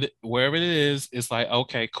 Wherever it is, it's like,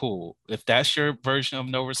 okay, cool. If that's your version of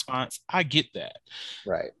no response, I get that.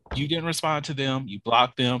 Right. You didn't respond to them, you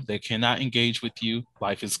blocked them, they cannot engage with you,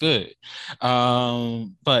 life is good.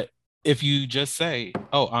 But if you just say,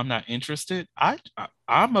 "Oh, I'm not interested,"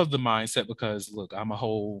 I'm of the mindset because look, I'm a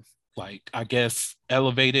whole like I guess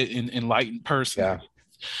elevated and enlightened person, I Yeah. guess.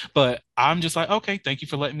 But I'm just like, okay, thank you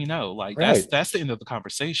for letting me know. Like Right. that's the end of the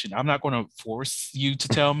conversation. I'm not going to force you to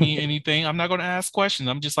tell me anything. I'm not going to ask questions.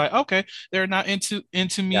 I'm just like, okay, they're not into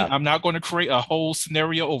me. Yeah. I'm not going to create a whole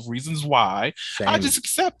scenario of reasons why. I just Same.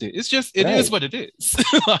 accept it. It's just it is Right. what it is.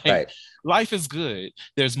 Like Right. life is good.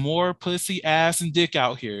 There's more pussy, ass, and dick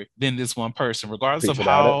out here than this one person, regardless of Preach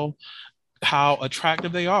about it. how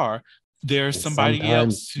attractive they are. There's And somebody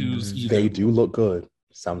sometimes else who's they either do look good.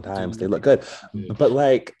 Sometimes they do look good. good. But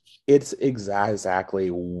like it's exactly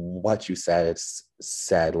what you said.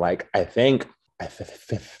 Like I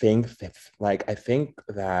think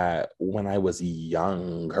that when I was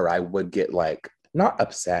younger, I would get like not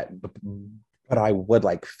upset, but I would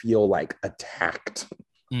like feel like attacked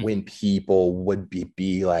when Mhm. people would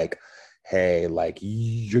be like, hey, like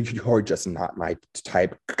you're just not my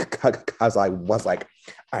type, because I was like,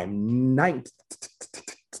 I'm 19,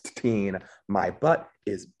 my butt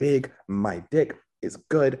is big, my dick is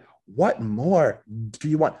good, what more do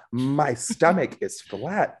you want? My stomach is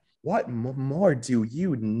flat, what more do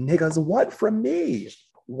you niggas want from me?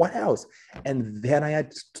 What else? And then I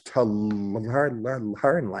had to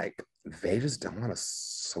learn like they just don't want to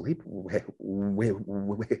sleep with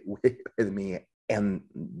me, and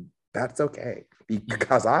that's okay Mhm.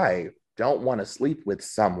 because I don't want to sleep with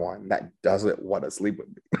someone that doesn't want to sleep with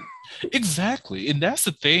me. Exactly. And that's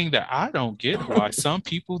the thing that I don't get why some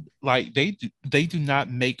people like they do not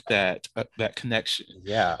make that connection.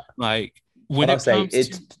 Yeah, Like when but I'll it say comes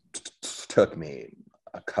it to took me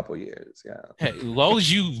a couple years. Yeah, hey, as long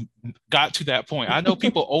as you got to that point. I know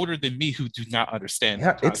people older than me who do not understand yeah,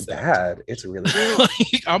 that it's concept. bad. It's really bad.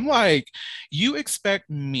 Like, I'm like, you expect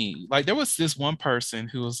me. Like there was this one person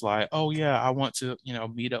who was like, "Oh yeah, I want to,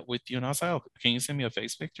 meet up with you." And I was like, "Oh, can you send me a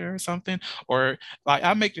face picture or something?" Or like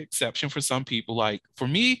I make an exception for some people. Like for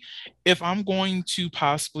me, if I'm going to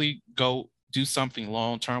possibly go do something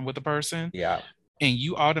long term with a person, Yeah, and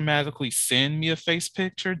you automatically send me a face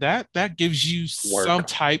picture, that gives you some work,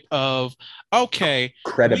 type of okay,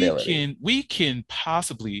 we credibility. can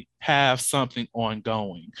possibly have something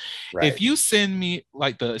ongoing. If Right. you send me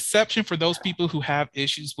like the exception for those people who have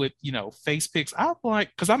issues with face pics, I'm like,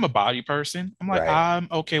 because I'm a body person, I'm like, Right. I'm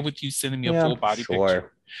okay with you sending me a Yeah, full body picture,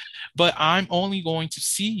 sure. but I'm only going to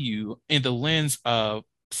see you in the lens of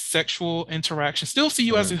sexual interaction, still see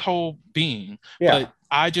you as a Mm. whole being, but Yeah,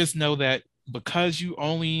 I just know that because you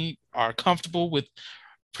only are comfortable with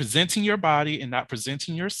presenting your body and not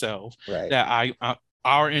presenting yourself, right. that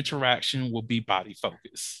our interaction will be body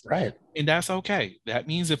focused. Right. And that's okay. That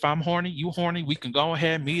means if I'm horny, you horny, we can go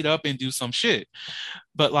ahead, meet up and do some shit.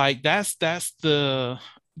 But like that's the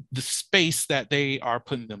space that they are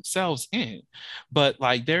putting themselves in. But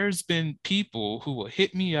like there's been people who will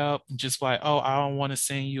hit me up just like, oh, I don't want to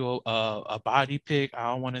send you a body pic, I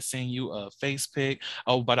don't want to send you a face pic,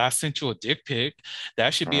 oh, but I sent you a dick pic,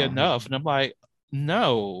 that should be Mhm. enough. And I'm like,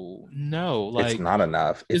 no, It's like not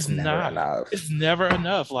enough. it's It's never not. enough. It's never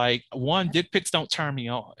enough. Like one, dick pics don't turn me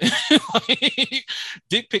on. Like,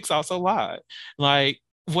 dick pics also lie. Like,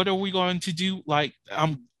 what are we going to do? Like,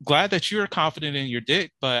 I'm glad that you're confident in your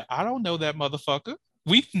dick, but I don't know that motherfucker.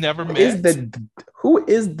 We've never Who is met. the who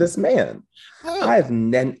is this man? Uh, I've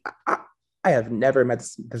nen I have never met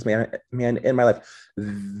this man in my life.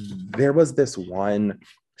 There was this one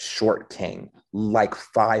short king, like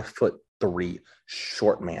 5'3"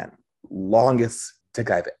 short man, longest dick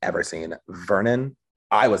I've ever seen. Vernon,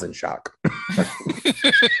 I was in shock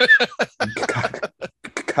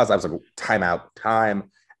because I was like, time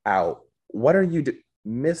out. What are you doing?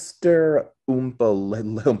 Mr. Oompa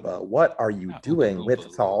Loompa, what are you Oompa doing Loompa,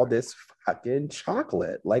 with all Lord. this fucking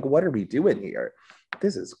chocolate? Like, what are we doing here?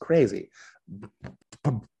 This is crazy.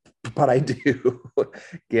 But I do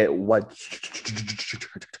get what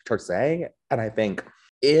you're saying. And I think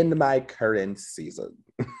in my current season,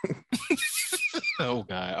 Oh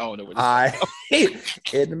God, I don't know what this is I, about.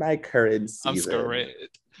 in my current I'm season,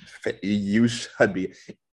 scared. you should be.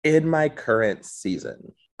 In my current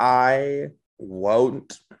season, I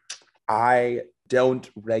won't, I don't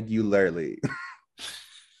regularly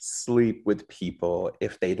sleep with people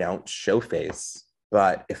if they don't show face.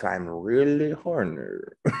 But if I'm really horny,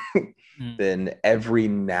 Mm. then every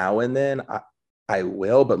now and then I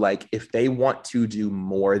will. But like if they want to do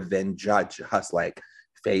more than judge us like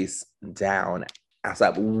face down, as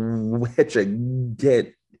up, which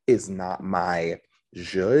again is not my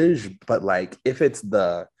judge, but like if it's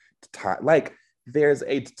the time, like there's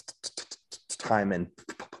a time and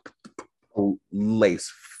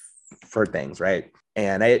place for things, right?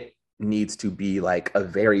 And it needs to be like a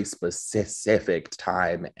very specific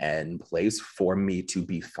time and place for me to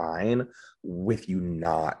be fine with you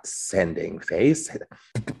not sending face.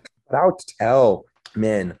 But I'll tell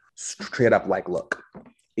men straight up, like, look,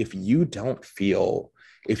 if you don't feel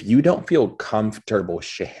comfortable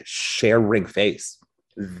sharing face,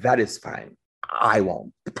 that is fine. I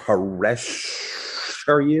won't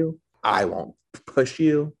pressure you. I won't push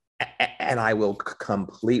you. And I will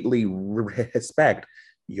completely respect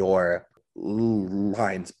your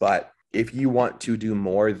lines. But if you want to do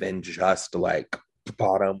more than just like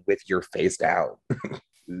bottom with your face down,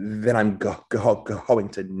 then I'm going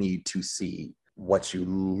to need to see what you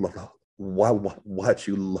what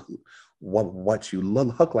you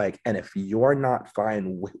look like. And if you're not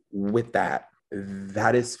fine with that,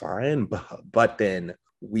 that is fine. But then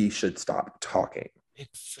we should stop talking.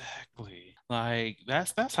 Exactly. Like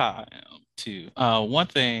that's how I am too. One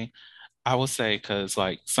thing I will say, because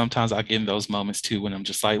like sometimes I get in those moments too when I'm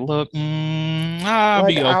just like, look, I'll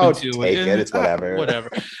Like, be open I'll to take it. it. It's whatever. Whatever.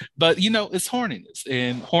 But you know, it's horniness,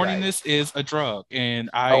 and Right. horniness is a drug. And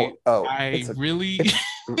Oh, I really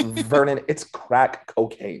it's Vernon, it's crack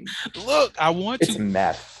cocaine. look, I want It's to.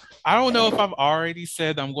 meth. I don't know if I've already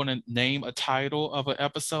said I'm going to name a title of an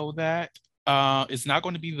episode that it's not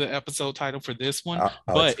going to be the episode title for this one,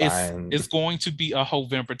 but It's fine. it's going to be a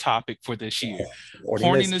Hovember topic for this year. Horniness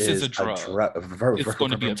Horniness is a drug. It's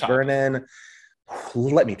going to be a topic. Vernon,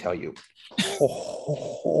 let me tell you,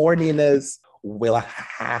 horniness will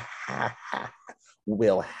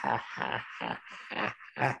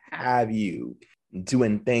have you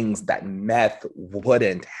doing things that meth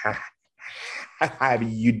wouldn't have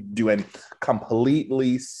you doing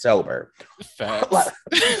completely sober. Facts.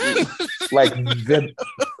 Like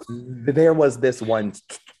there was this one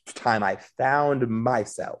time I found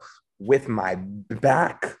myself with my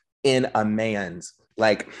back in a man's,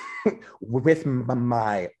 like with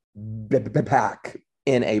my back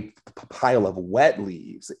in a pile of wet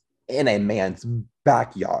leaves in a man's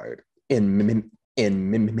backyard in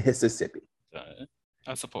Mississippi.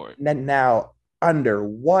 I support. Now, under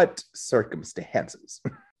what circumstances?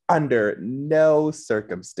 Under no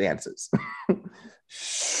circumstances.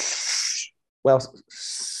 Well,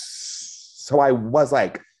 so I was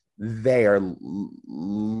like there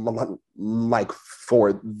like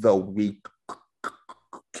for the week,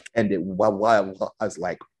 and it was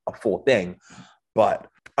like a full thing, but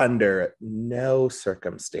under no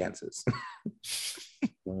circumstances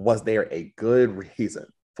was there a good reason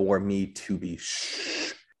for me to be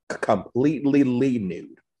completely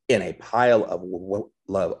nude in a pile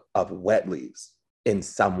of wet leaves in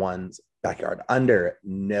someone's backyard. Under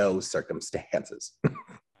no circumstances.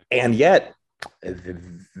 And yet,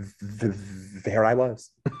 there I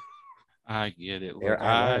was. I get it. There Look,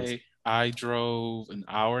 I drove an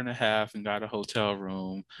hour and a half and got a hotel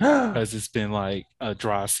room because it's been like a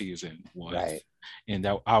dry season once. Right. And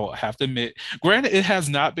that I will have to admit, granted, it has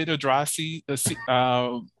not been a dry season.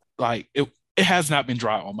 Like it has not been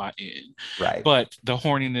dry on my end. Right. But the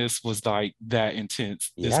horniness was like that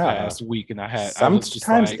intense this past week, and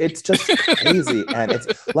sometimes it's just crazy. And it's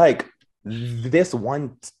like this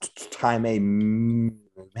one time a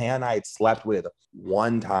man I'd slept with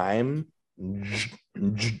one time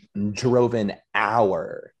drove an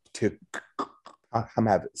hour to come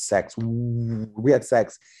have sex. We had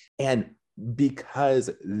sex, and because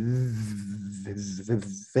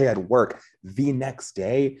they had work the next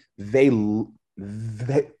day, they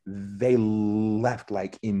left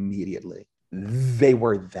like immediately. They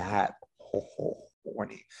were that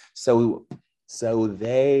horny. So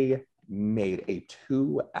they made a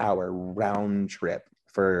 2-hour round trip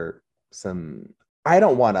for some. I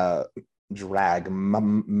don't want to drag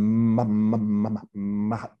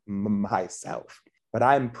myself, but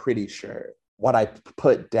I'm pretty sure what I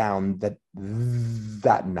put down that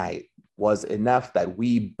night was enough that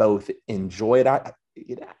we both enjoyed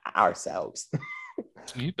ourselves.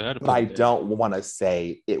 You better. But I don't want to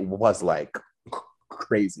say it was like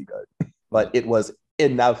crazy good, but it was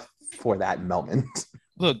enough for that moment.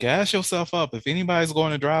 Look, gas yourself up. If anybody's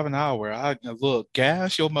going to drive an hour,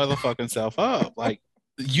 gas your motherfucking self up. Like,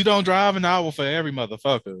 you don't drive an hour for every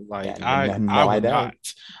motherfucker. Like, Yeah, I would not.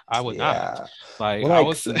 I would not. Like, well, I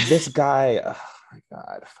was this guy. Oh my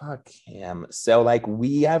God, fuck him. So like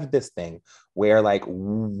we have this thing where like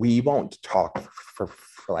we won't talk for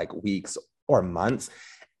like weeks or months,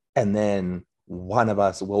 and then one of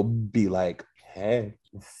us will be like, "Hey,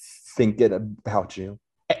 thinking about you,"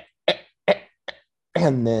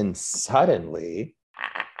 and then suddenly,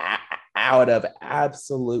 out of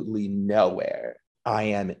absolutely nowhere, I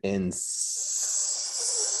am in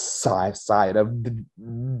side of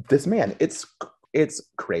this man. It's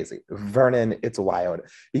crazy, Vernon. It's wild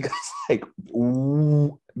because like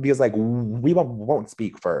we won't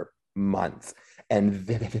speak for months, and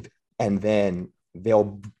then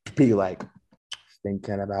they'll be like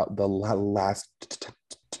thinking about the last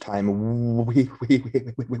time we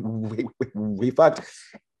fucked,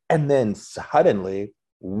 and then suddenly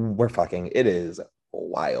we're fucking. It is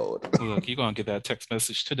wild. Look, you're gonna get that text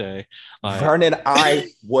message today. Like, Vernon,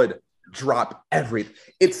 I would drop everything.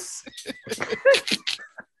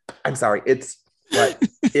 I'm sorry. It's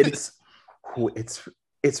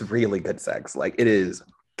really good sex. Like it is.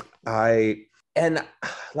 And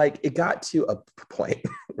like it got to a point,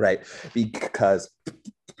 right? Because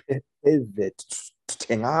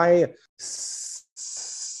pivoting, I say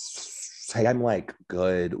I'm like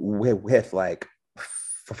good with like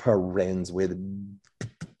friends with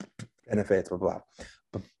benefits, blah blah.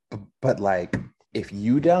 But like if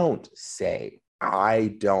you don't say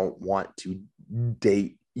I don't want to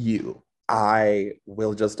date you, I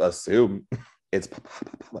will just assume it's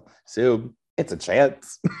a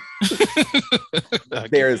chance.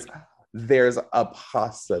 There's a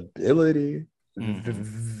possibility.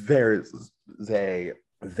 There's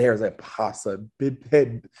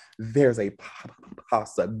a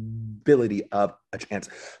possibility of a chance.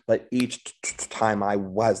 But each time I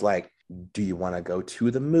was like, do you want to go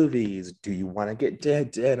to the movies? Do you want to get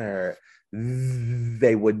dinner?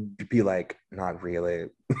 They would be like, not really.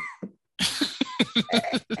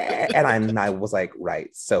 And I was like, right.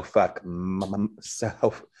 So fuck my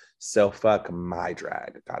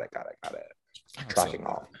drag. Got it. Tracking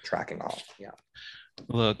all. Yeah.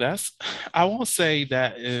 Look, I won't say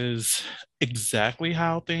that is exactly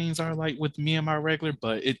how things are like with me and my regular,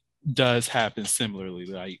 but it does happen similarly.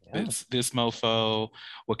 Like this mofo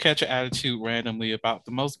will catch an attitude randomly about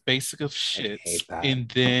the most basic of shits, and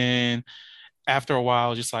then after a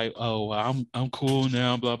while, just like, oh, I'm cool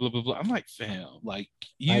now, blah blah blah blah. I'm like, fam, like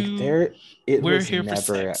we're here for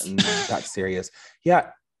sex. That serious.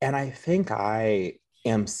 Yeah, and I think I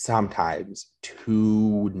am sometimes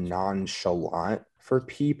too nonchalant for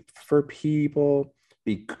people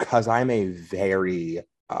because I'm a very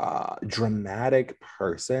dramatic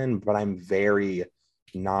person, but I'm very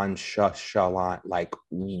nonchalant like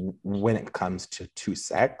when it comes to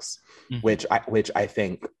sex, which I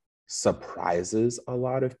think surprises a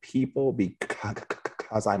lot of people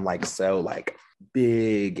because I'm like so like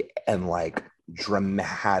big and like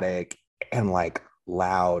dramatic and like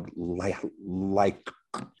loud like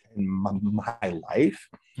in my life.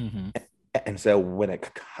 And so when it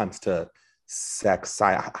comes to sex,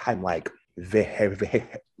 I'm like very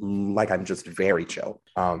like I'm just very chill,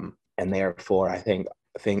 and therefore I think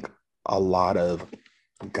a lot of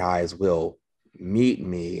guys will meet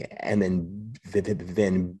me and then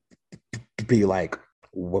be like,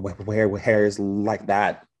 where's like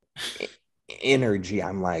that energy?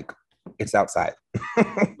 I'm like, it's outside.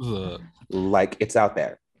 Like it's out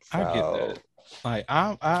there. So. I get that. Like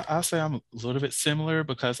I say I'm a little bit similar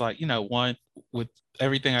because like, one, with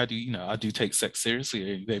everything I do, I do take sex seriously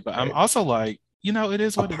every day, but I'm also like, it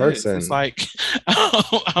is what it is. It's like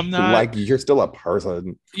I'm not like you're still a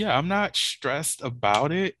person. Yeah, I'm not stressed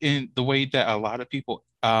about it in the way that a lot of people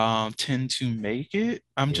tend to make it.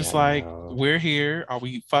 I'm just like, we're here. Are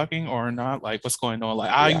we fucking or not? Like, what's going on?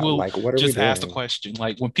 Like, I will like, what are just we ask the doing? question.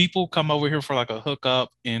 Like, when people come over here for like a hookup,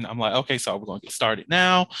 and I'm like, okay, so we're gonna get started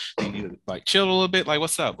now. Do you need to like chill a little bit? Like,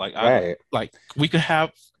 what's up? Like, like we could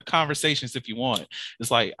have conversations if you want. It's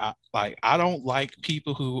like I don't like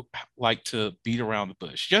people who like to beat around the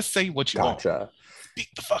bush. Just say what you want. Speak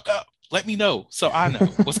the fuck up. Let me know so I know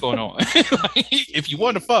what's going on. Like, if you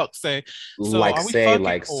want to fuck, say. So like are we say fucking,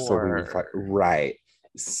 like or... so right.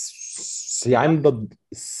 See, I'm the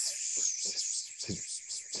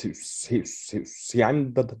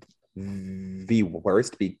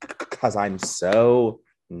worst because I'm so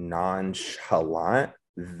nonchalant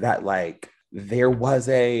that like there was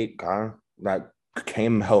a guy that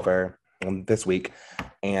came over this week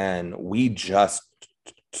and we just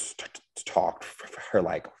talked for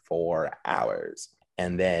like 4 hours,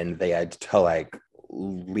 and then they had to like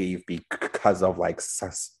leave because of like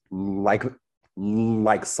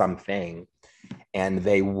something, and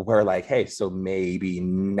they were like, hey, so maybe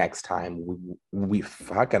next time we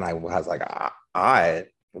fuck. And I was like, I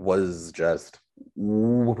was just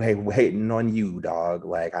waiting on you, dog.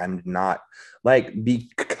 Like I'm not like,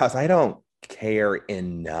 because I don't care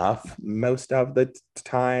enough most of the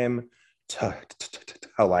time to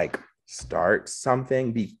like start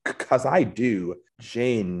something, because I do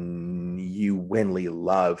genuinely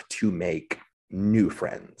love to make new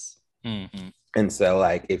friends. And so,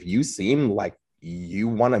 like, if you seem like you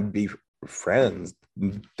want to be friends,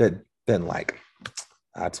 then like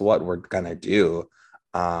that's what we're gonna do.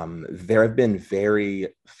 There have been very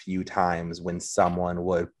few times when someone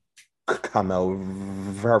would come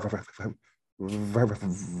over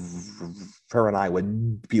and I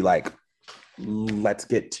would be like, let's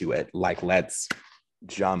get to it. Like, let's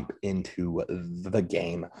jump into the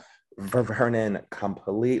game. Vernon,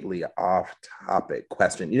 completely off topic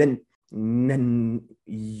question. You didn't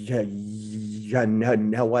yeah, no,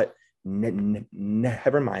 know what?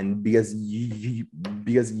 Never mind, because you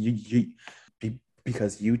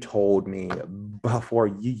told me before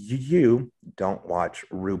you don't watch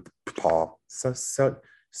RuPaul.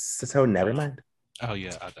 So never mind. Oh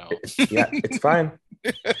yeah, I don't. Yeah, it's fine.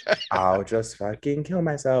 I'll just fucking kill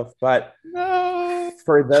myself. But No.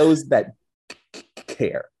 for those that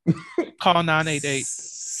care, Call 988.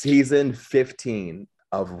 season 15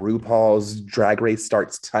 of RuPaul's Drag Race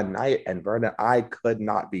starts tonight, and Verna, I could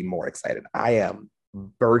not be more excited. I am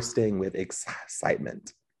bursting with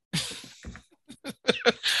excitement.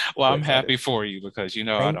 Well, I'm happy for you because I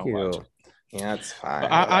Thank don't you. watch it. Yeah, it's fine.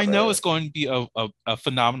 But I know it's going to be a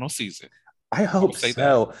phenomenal season. I hope say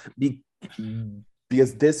so.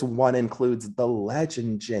 Because this one includes the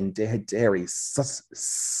legendary Sasha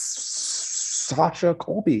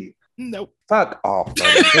Colby. Nope. Fuck off.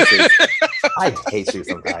 I hate you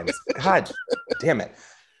sometimes. God damn it.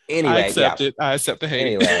 Anyway, I accept it. I accept the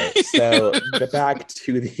hate. Anyway, so back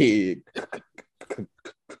to the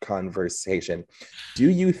conversation. Do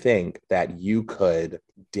you think that you could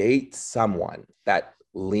date someone that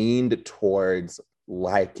leaned towards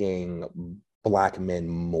liking Black men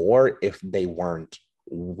more if they weren't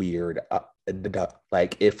weird,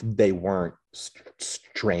 like if they weren't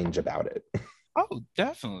strange about it? Oh,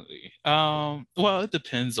 definitely. Well, it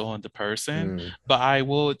depends on the person, but I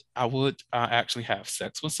would actually have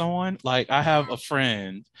sex with someone. Like I have a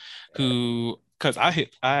friend who, because I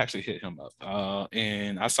actually hit him up,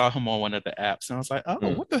 and I saw him on one of the apps, and I was like,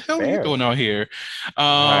 oh, what the hell are you doing out here?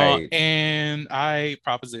 Right. And I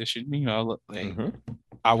propositioned, look, like,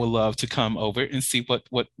 I would love to come over and see what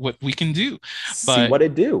we can do. See what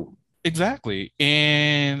it do. Exactly.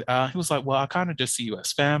 And he was like, well, I kind of just see you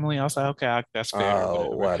as family. I was like, okay, that's fair. Oh,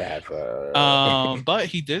 whatever. But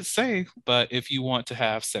he did say, but if you want to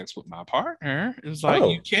have sex with my partner, it was like,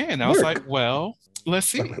 you can. I was like, well, let's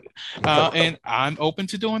see. And I'm open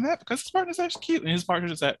to doing that because his partner's actually cute and his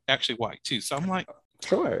partner is actually white too. So I'm like,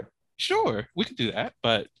 sure, we could do that.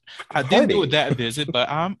 But I didn't do that visit, but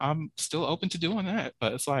I'm still open to doing that.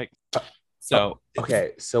 But it's like, so.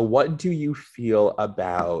 Okay, so what do you feel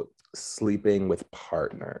about sleeping with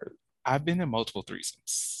partners? I've been in multiple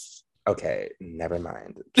threesomes. Okay, never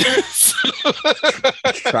mind.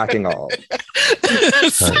 Tracking all.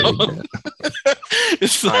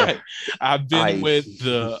 It's like I've been with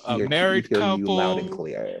a married couple. Loud and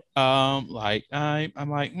clear. Like I'm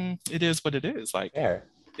like, it is what it is. Like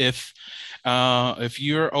if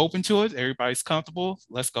you're open to it, everybody's comfortable,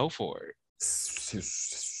 let's go for it. See,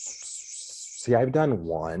 I've done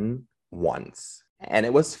one once and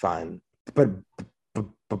it was fun,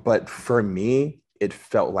 but for me, it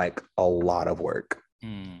felt like a lot of work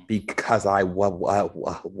because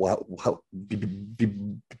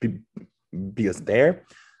because there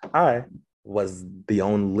I was the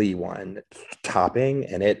only one topping,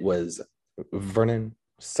 and it was Vernon,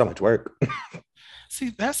 so much work.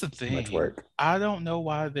 See, that's the thing. Much work. I don't know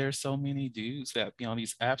why there's so many dudes that be on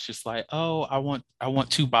these apps just like, oh, I want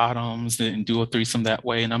two bottoms and do a threesome that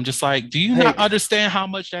way. And I'm just like, do you not understand how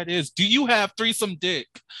much that is? Do you have threesome dick?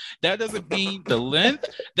 That doesn't mean the length.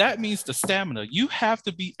 That means the stamina. You have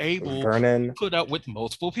to be able to put up with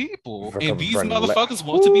multiple people. And these motherfuckers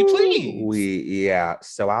want to be pleased.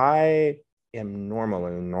 So I am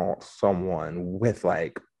normally not someone with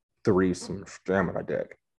like threesome stamina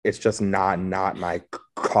dick. It's just not my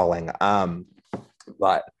calling.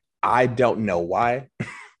 But I don't know why.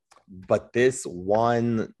 But this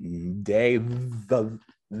one day, the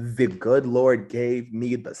good Lord gave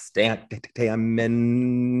me the stamina,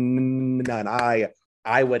 and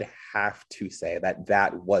I would have to say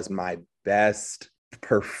that was my best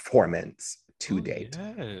performance to date.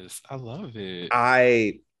 Yes, I love it.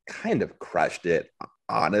 I kind of crushed it,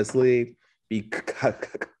 honestly, because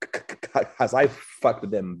I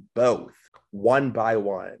fucked them both one by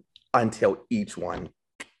one until each one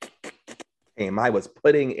came. I was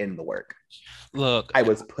putting in the work. Look, I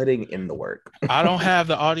was putting in the work. I don't have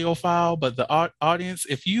the audio file, but the audience,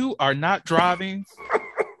 if you are not driving,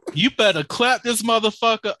 you better clap this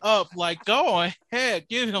motherfucker up. Like, go ahead,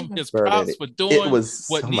 give him his props for doing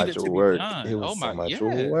what needed to be done. It was so much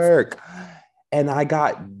work. and I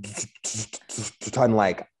got done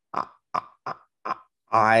like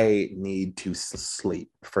I need to sleep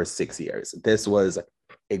for 6 years. This was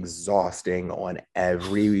exhausting on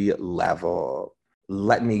every level.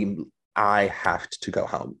 I have to go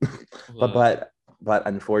home. but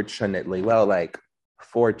unfortunately,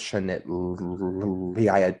 fortunately,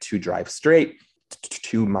 I had to drive straight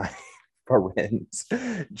to my friend's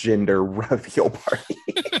gender reveal party.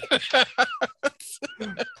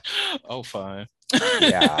 Oh, fine.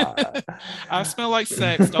 Yeah. I smell like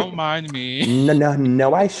sex. Don't mind me.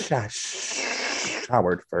 No, I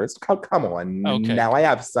showered first. Come on. Okay. Now I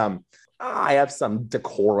have some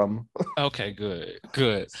decorum. Okay, good.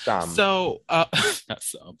 Some. So, not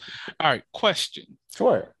some. All right, question.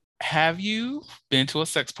 Sure. Have you been to a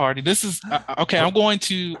sex party? This is okay. I'm going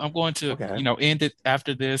to Okay. end it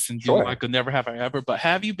after this and do Sure. like a never have I ever. But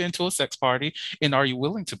have you been to a sex party, and are you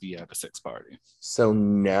willing to be at a sex party? So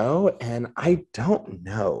no, and I don't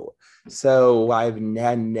know. So I've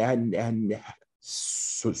never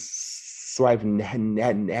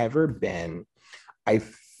been. I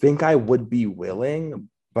think I would be willing,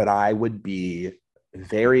 but I would be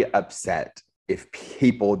very upset if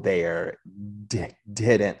people there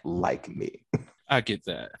didn't like me. I get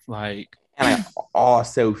that. Like, And I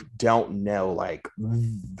also don't know like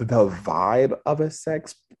the vibe of a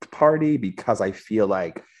sex party because I feel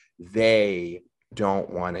like they don't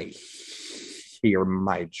want to hear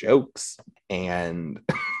my jokes and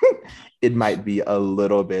it might be a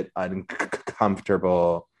little bit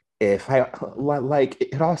uncomfortable if I like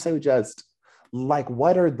it. Also just like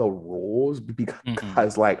what are the rules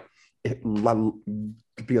because like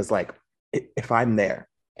because like if I'm there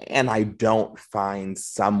and I don't find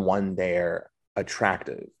someone there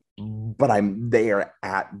attractive, but I'm there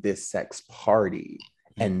at this sex party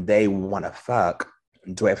and they want to fuck,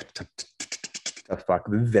 do I have to fuck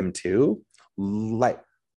them too? Like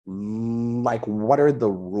what are the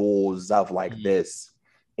rules of like this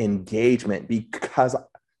engagement? Because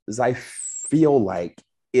I feel like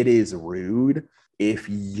it is rude if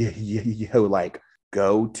you like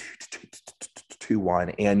go to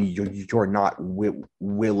one and you're not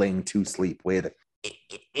willing to sleep with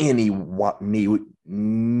anyone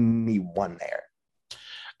there.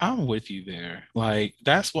 I'm with you there. Like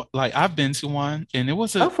that's what like I've been to one and it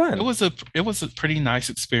was fun. it was a pretty nice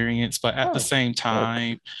experience, but at the same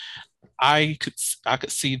time, I could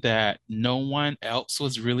see that no one else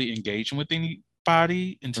was really engaging with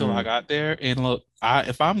anybody until I got there. And look,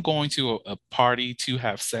 if I'm going to a party to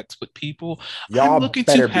have sex with people, y'all I'm looking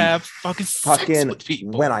better to have fucking sex with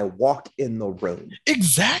people. When I walk in the room.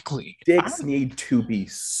 Exactly. Dicks need to be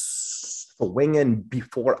swinging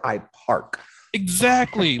before I park.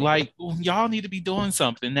 Exactly. Like y'all need to be doing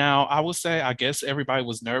something. Now, I will say, I guess everybody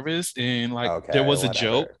was nervous and like there was a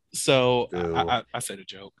joke. So I said a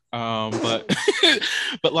joke. But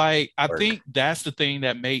but like I think that's the thing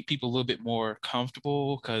that made people a little bit more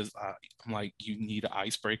comfortable because I'm like, you need an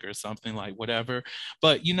icebreaker or something, like whatever.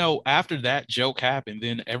 But you know, after that joke happened,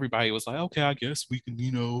 then everybody was like, okay, I guess we can,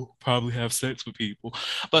 probably have sex with people.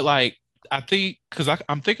 But like I think because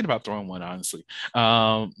I'm thinking about throwing one, honestly.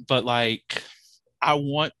 But like I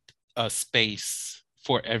want a space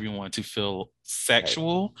for everyone to feel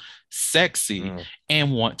sexual, sexy,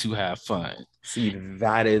 and want to have fun. See,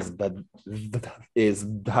 that is the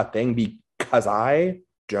thing because I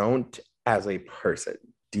don't, as a person,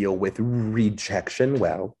 deal with rejection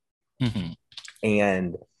well,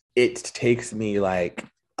 and it takes me like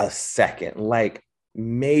a second, like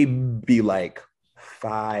maybe like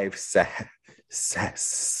 5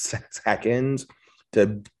 seconds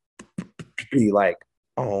to be like,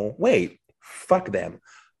 oh wait, fuck them.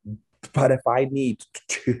 But if I need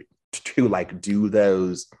to like do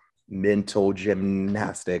those mental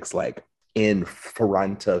gymnastics like in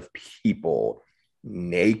front of people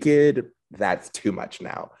naked, that's too much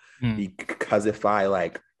now. Because if I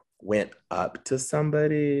like went up to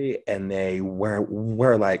somebody and they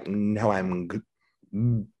were like, no, I'm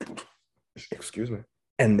excuse me,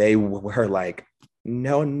 and they were like,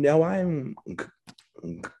 no, I'm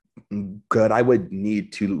good, I would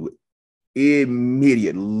need to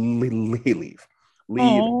immediately leave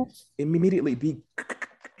immediately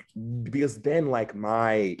because then like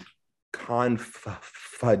my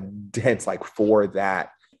confidence like for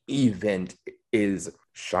that event is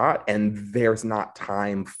shot and there's not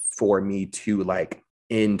time for me to like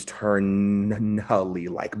internally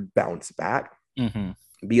like bounce back,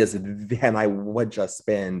 because then I would just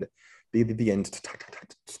spend the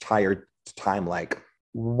entire time like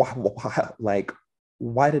why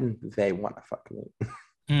didn't they want to fuck me?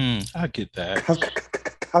 I get that.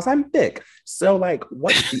 Because I'm thick. So, like,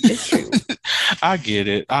 what's the issue? I get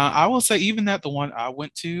it. I will say, even at the one I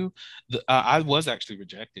went to, I was actually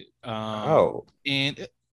rejected. Oh,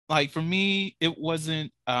 Like for me, it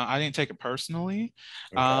wasn't. I didn't take it personally,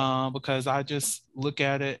 okay. because I just look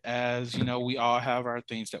at it as, we all have our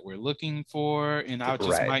things that we're looking for, and I just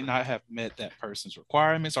Right. might not have met that person's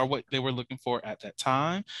requirements or what they were looking for at that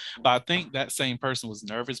time. But I think that same person was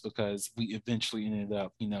nervous because we eventually ended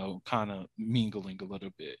up, kind of mingling a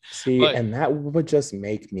little bit. See, But and that would just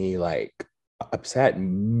make me like upset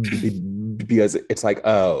because it's like,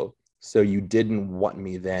 oh, so you didn't want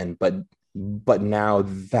me then, but now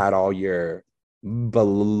that all your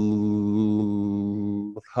blood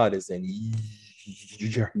is in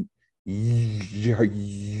your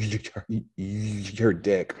your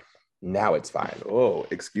dick, now it's fine. Oh,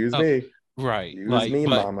 excuse uh, me. right, Excuse like, me,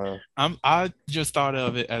 but mama. I just thought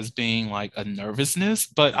of it as being like a nervousness,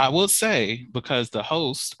 but I will say, because the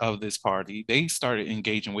host of this party, they started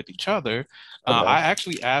engaging with each other. Okay. I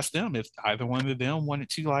actually asked them if either one of them wanted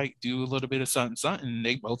to like do a little bit of something, something. And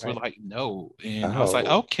they both were Right. like, no. And I was like,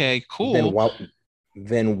 Oh, okay, then cool. what?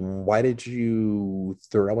 Then why did you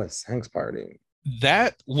throw a sex party?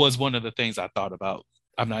 That was one of the things I thought about.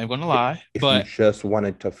 I'm not even gonna lie, If you but just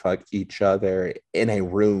wanted to fuck each other in a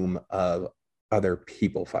room of other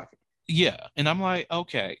people fucking. yeah, and I'm like,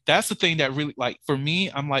 okay, that's the thing that really, like, for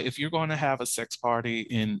me, I'm like, if you're going to have a sex party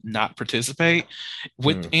and not participate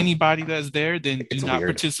with Mm, anybody that's there, then do it's not weird.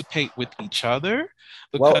 participate with each other,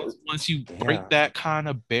 because Well, once you break yeah, that kind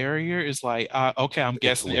of barrier, it's like, okay, I'm it's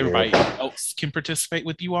guessing weird. everybody else can participate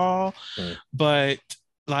with you all, Mm, but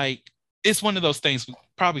like, it's one of those things we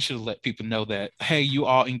probably should have let people know that, hey, you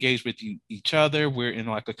all engage with each other. We're in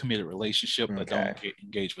like a committed relationship, but okay. don't get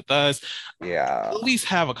engaged with us. Yeah. At least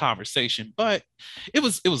have a conversation. But it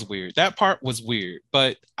was weird. That part was weird.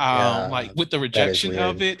 But like Yeah. with the That is rejection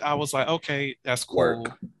of weird. it, I was like, okay, that's Work.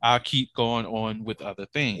 cool. I'll keep going on with other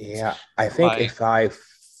things. Yeah. I think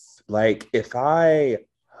Like, if I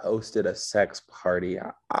hosted a sex party,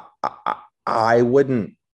 I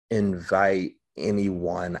wouldn't invite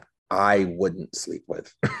anyone I wouldn't sleep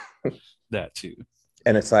with. that too.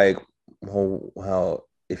 And it's like, well,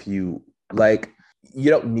 if you like, you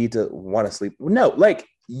don't need to want to sleep. No, like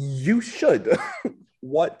you should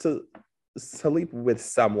want to sleep with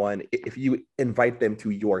someone if you invite them to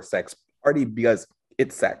your sex party because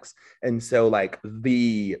it's sex. And so like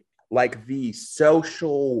the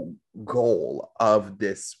social goal of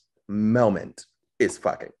this moment is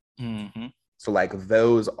fucking. Hmm. So like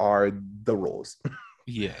those are the rules.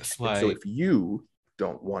 Yes, And so like, if you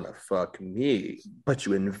don't want to fuck me, but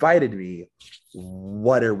you invited me,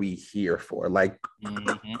 what are we here for? Like,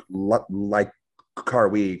 mhm. like, are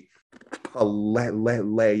we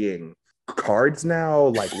laying cards now?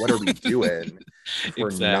 Like, what are we doing if we're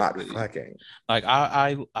not Exactly. fucking? Like,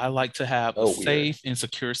 I like to have a Oh, weird. safe and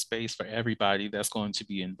secure space for everybody that's going to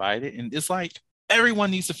be invited. And it's like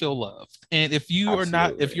everyone needs to feel loved. And if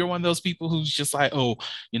Absolutely. you're one of those people who's just like, oh,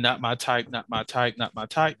 you're not my type, not my type, not my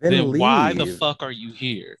type, Then then why the leave. fuck are you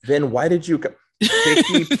here? Then why did you go?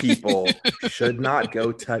 Picky people should not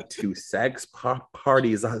go to sex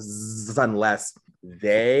parties unless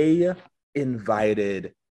they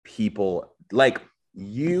invited people like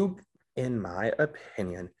you. In my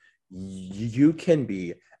opinion, you can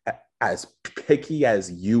be as picky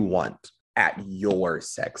as you want at your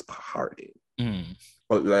sex party, Mm,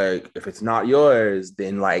 but like if it's not yours,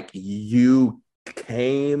 then like you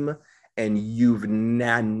came and you've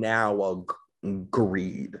now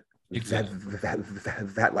agreed that exactly.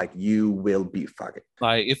 that like you will be fucking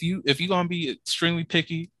Like, if you're gonna be extremely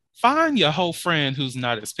picky, find your whole friend who's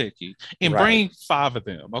not as picky and right, bring five of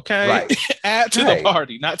them, okay? right, Add to the right.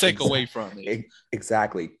 party, not take away Exactly, from it.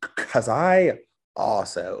 exactly. Because I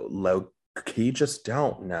also low key just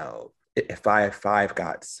don't know if I've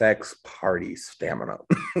got sex party stamina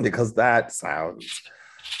because that sounds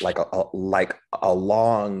like a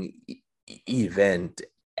long event,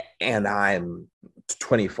 and I'm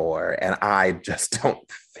 24 and I just don't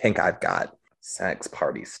think I've got sex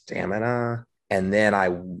party stamina. And then I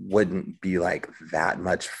wouldn't be like that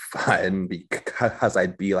much fun because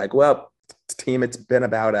I'd be like, well, team, it's been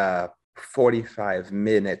about 45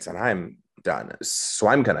 minutes and I'm done. So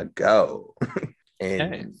I'm gonna go Hey,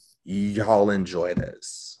 and y'all enjoy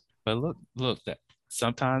this. but look, that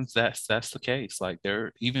sometimes that's the case. Like,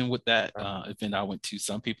 there, even with that Oh, event I went to,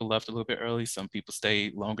 some people left a little bit early, some people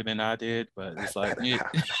stayed longer than I did, but it's like,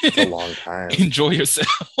 that's a long time. enjoy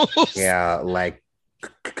yourselves. Yeah, like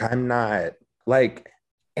I'm not like,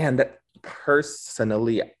 and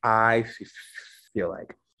personally, feel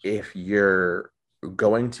like if you're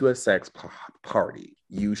going to a sex party,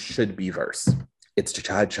 you should be verse. it's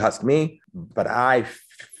just me, but I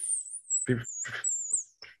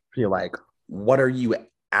feel like, what are you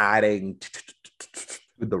adding to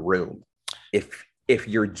the room if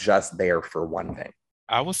you're just there for one thing?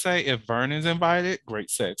 I would say if Vernon's invited, great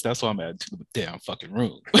sex. That's why I'm adding to the damn fucking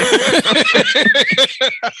room.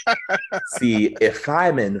 See, if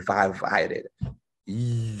I'm invited,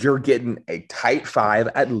 you're getting a tight 5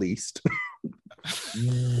 at least.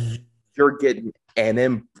 You're getting an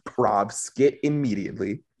improv skit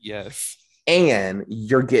immediately. Yes. And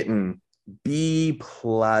you're getting B+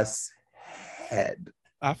 head.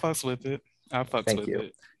 I fucks with it. Thank you.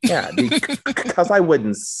 Yeah, because I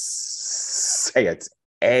wouldn't say it's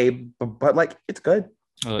A, but like it's good.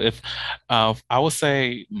 If I would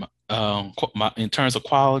say, in terms of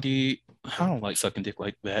quality, I don't like sucking dick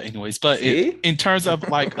like that, anyways. But in terms of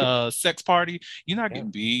like a sex party, you're not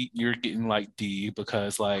getting B, you're getting like D,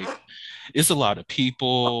 because like it's a lot of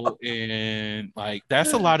people and like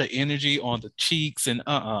that's a lot of energy on the cheeks and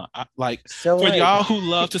like so for like, y'all who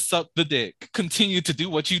love to suck the dick, continue to do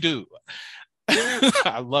what you do.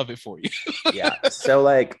 I love it for you. Yeah. So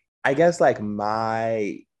like, I guess like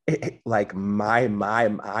my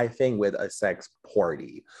thing with a sex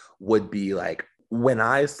party would be like, when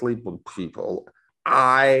I sleep with people,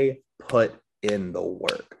 I put in the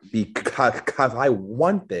work because I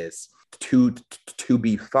want this to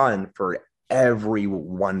be fun for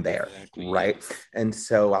everyone there, exactly. Right? And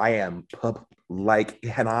so I am like,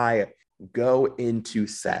 can I go into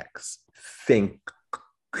sex thinking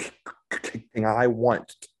I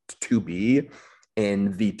want to be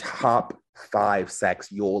in the top 5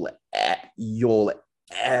 sex you'll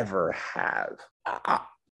ever have?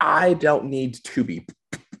 I don't need to be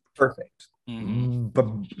perfect, but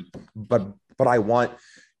I want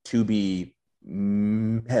to be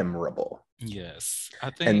memorable. Yes, I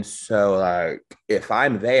think. And so, like, if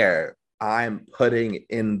I'm there, I'm putting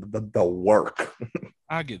in the work.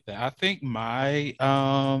 I get that. I think my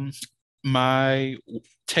my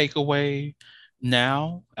takeaway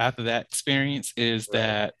now after that experience is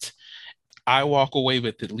that I walk away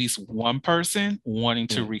with at least one person wanting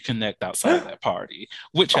to reconnect outside of that party,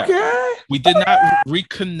 which we did not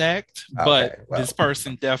reconnect, but this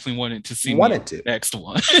person definitely wanted to see me next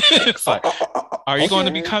one. It's like, are you going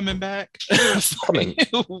to be coming back?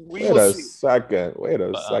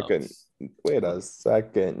 Wait a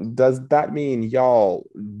second. Does that mean y'all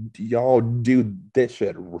do this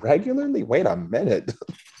shit regularly? Wait a minute.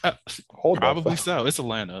 Probably so. It's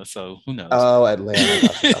Atlanta, so who knows? Oh, Atlanta.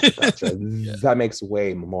 Gotcha. Yeah. That makes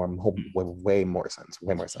way more sense.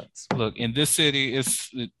 Look, in this city,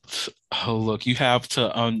 you have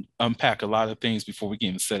to unpack a lot of things before we can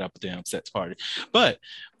even set up a damn sex party. But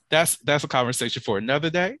that's a conversation for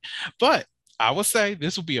another day. But I would say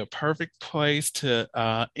this would be a perfect place to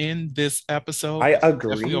end this episode. I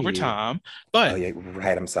agree. Definitely over time, but yeah,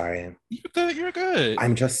 right. I'm sorry. You're good.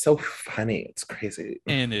 I'm just so funny. It's crazy.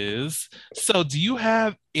 It is. So, do you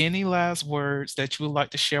have any last words that you would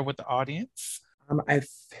like to share with the audience? I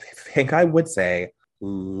think I would say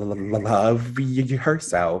love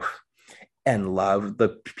yourself and love the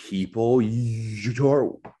people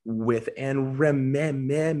you're with, and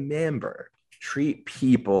remember, treat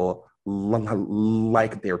people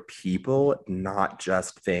like they're people, not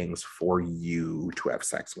just things for you to have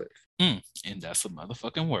sex with. And that's a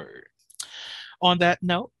motherfucking word. On that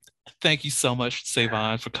note, thank you so much,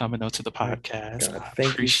 Savon, for coming onto the podcast.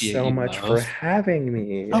 Thank you so much for having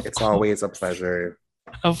me. It's always a pleasure.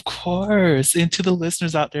 Of course. And to the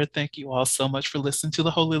listeners out there, thank you all so much for listening to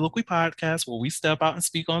the Holiloquy podcast, where we step out and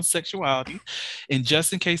speak on sexuality. And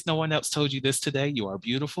just in case no one else told you this today, you are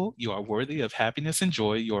beautiful, you are worthy of happiness and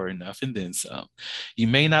joy, you are enough and then some. You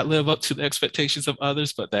may not live up to the expectations of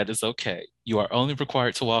others, but that is okay. You are only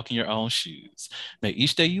required to walk in your own shoes. May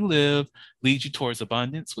each day you live lead you towards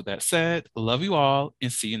abundance. With that said, love you all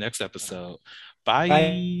and see you next episode. Bye.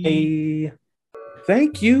 Bye.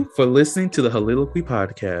 Thank you for listening to the Holiloquy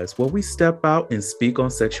podcast, where we step out and speak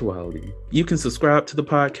on sexuality. You can subscribe to the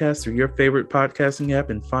podcast through your favorite podcasting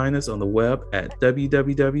app and find us on the web at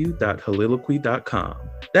www.holiloquy.com.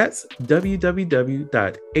 That's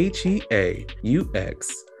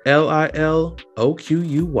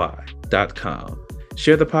www.HEAUXLILOQUY.com.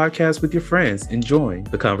 Share the podcast with your friends and join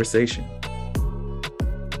the conversation.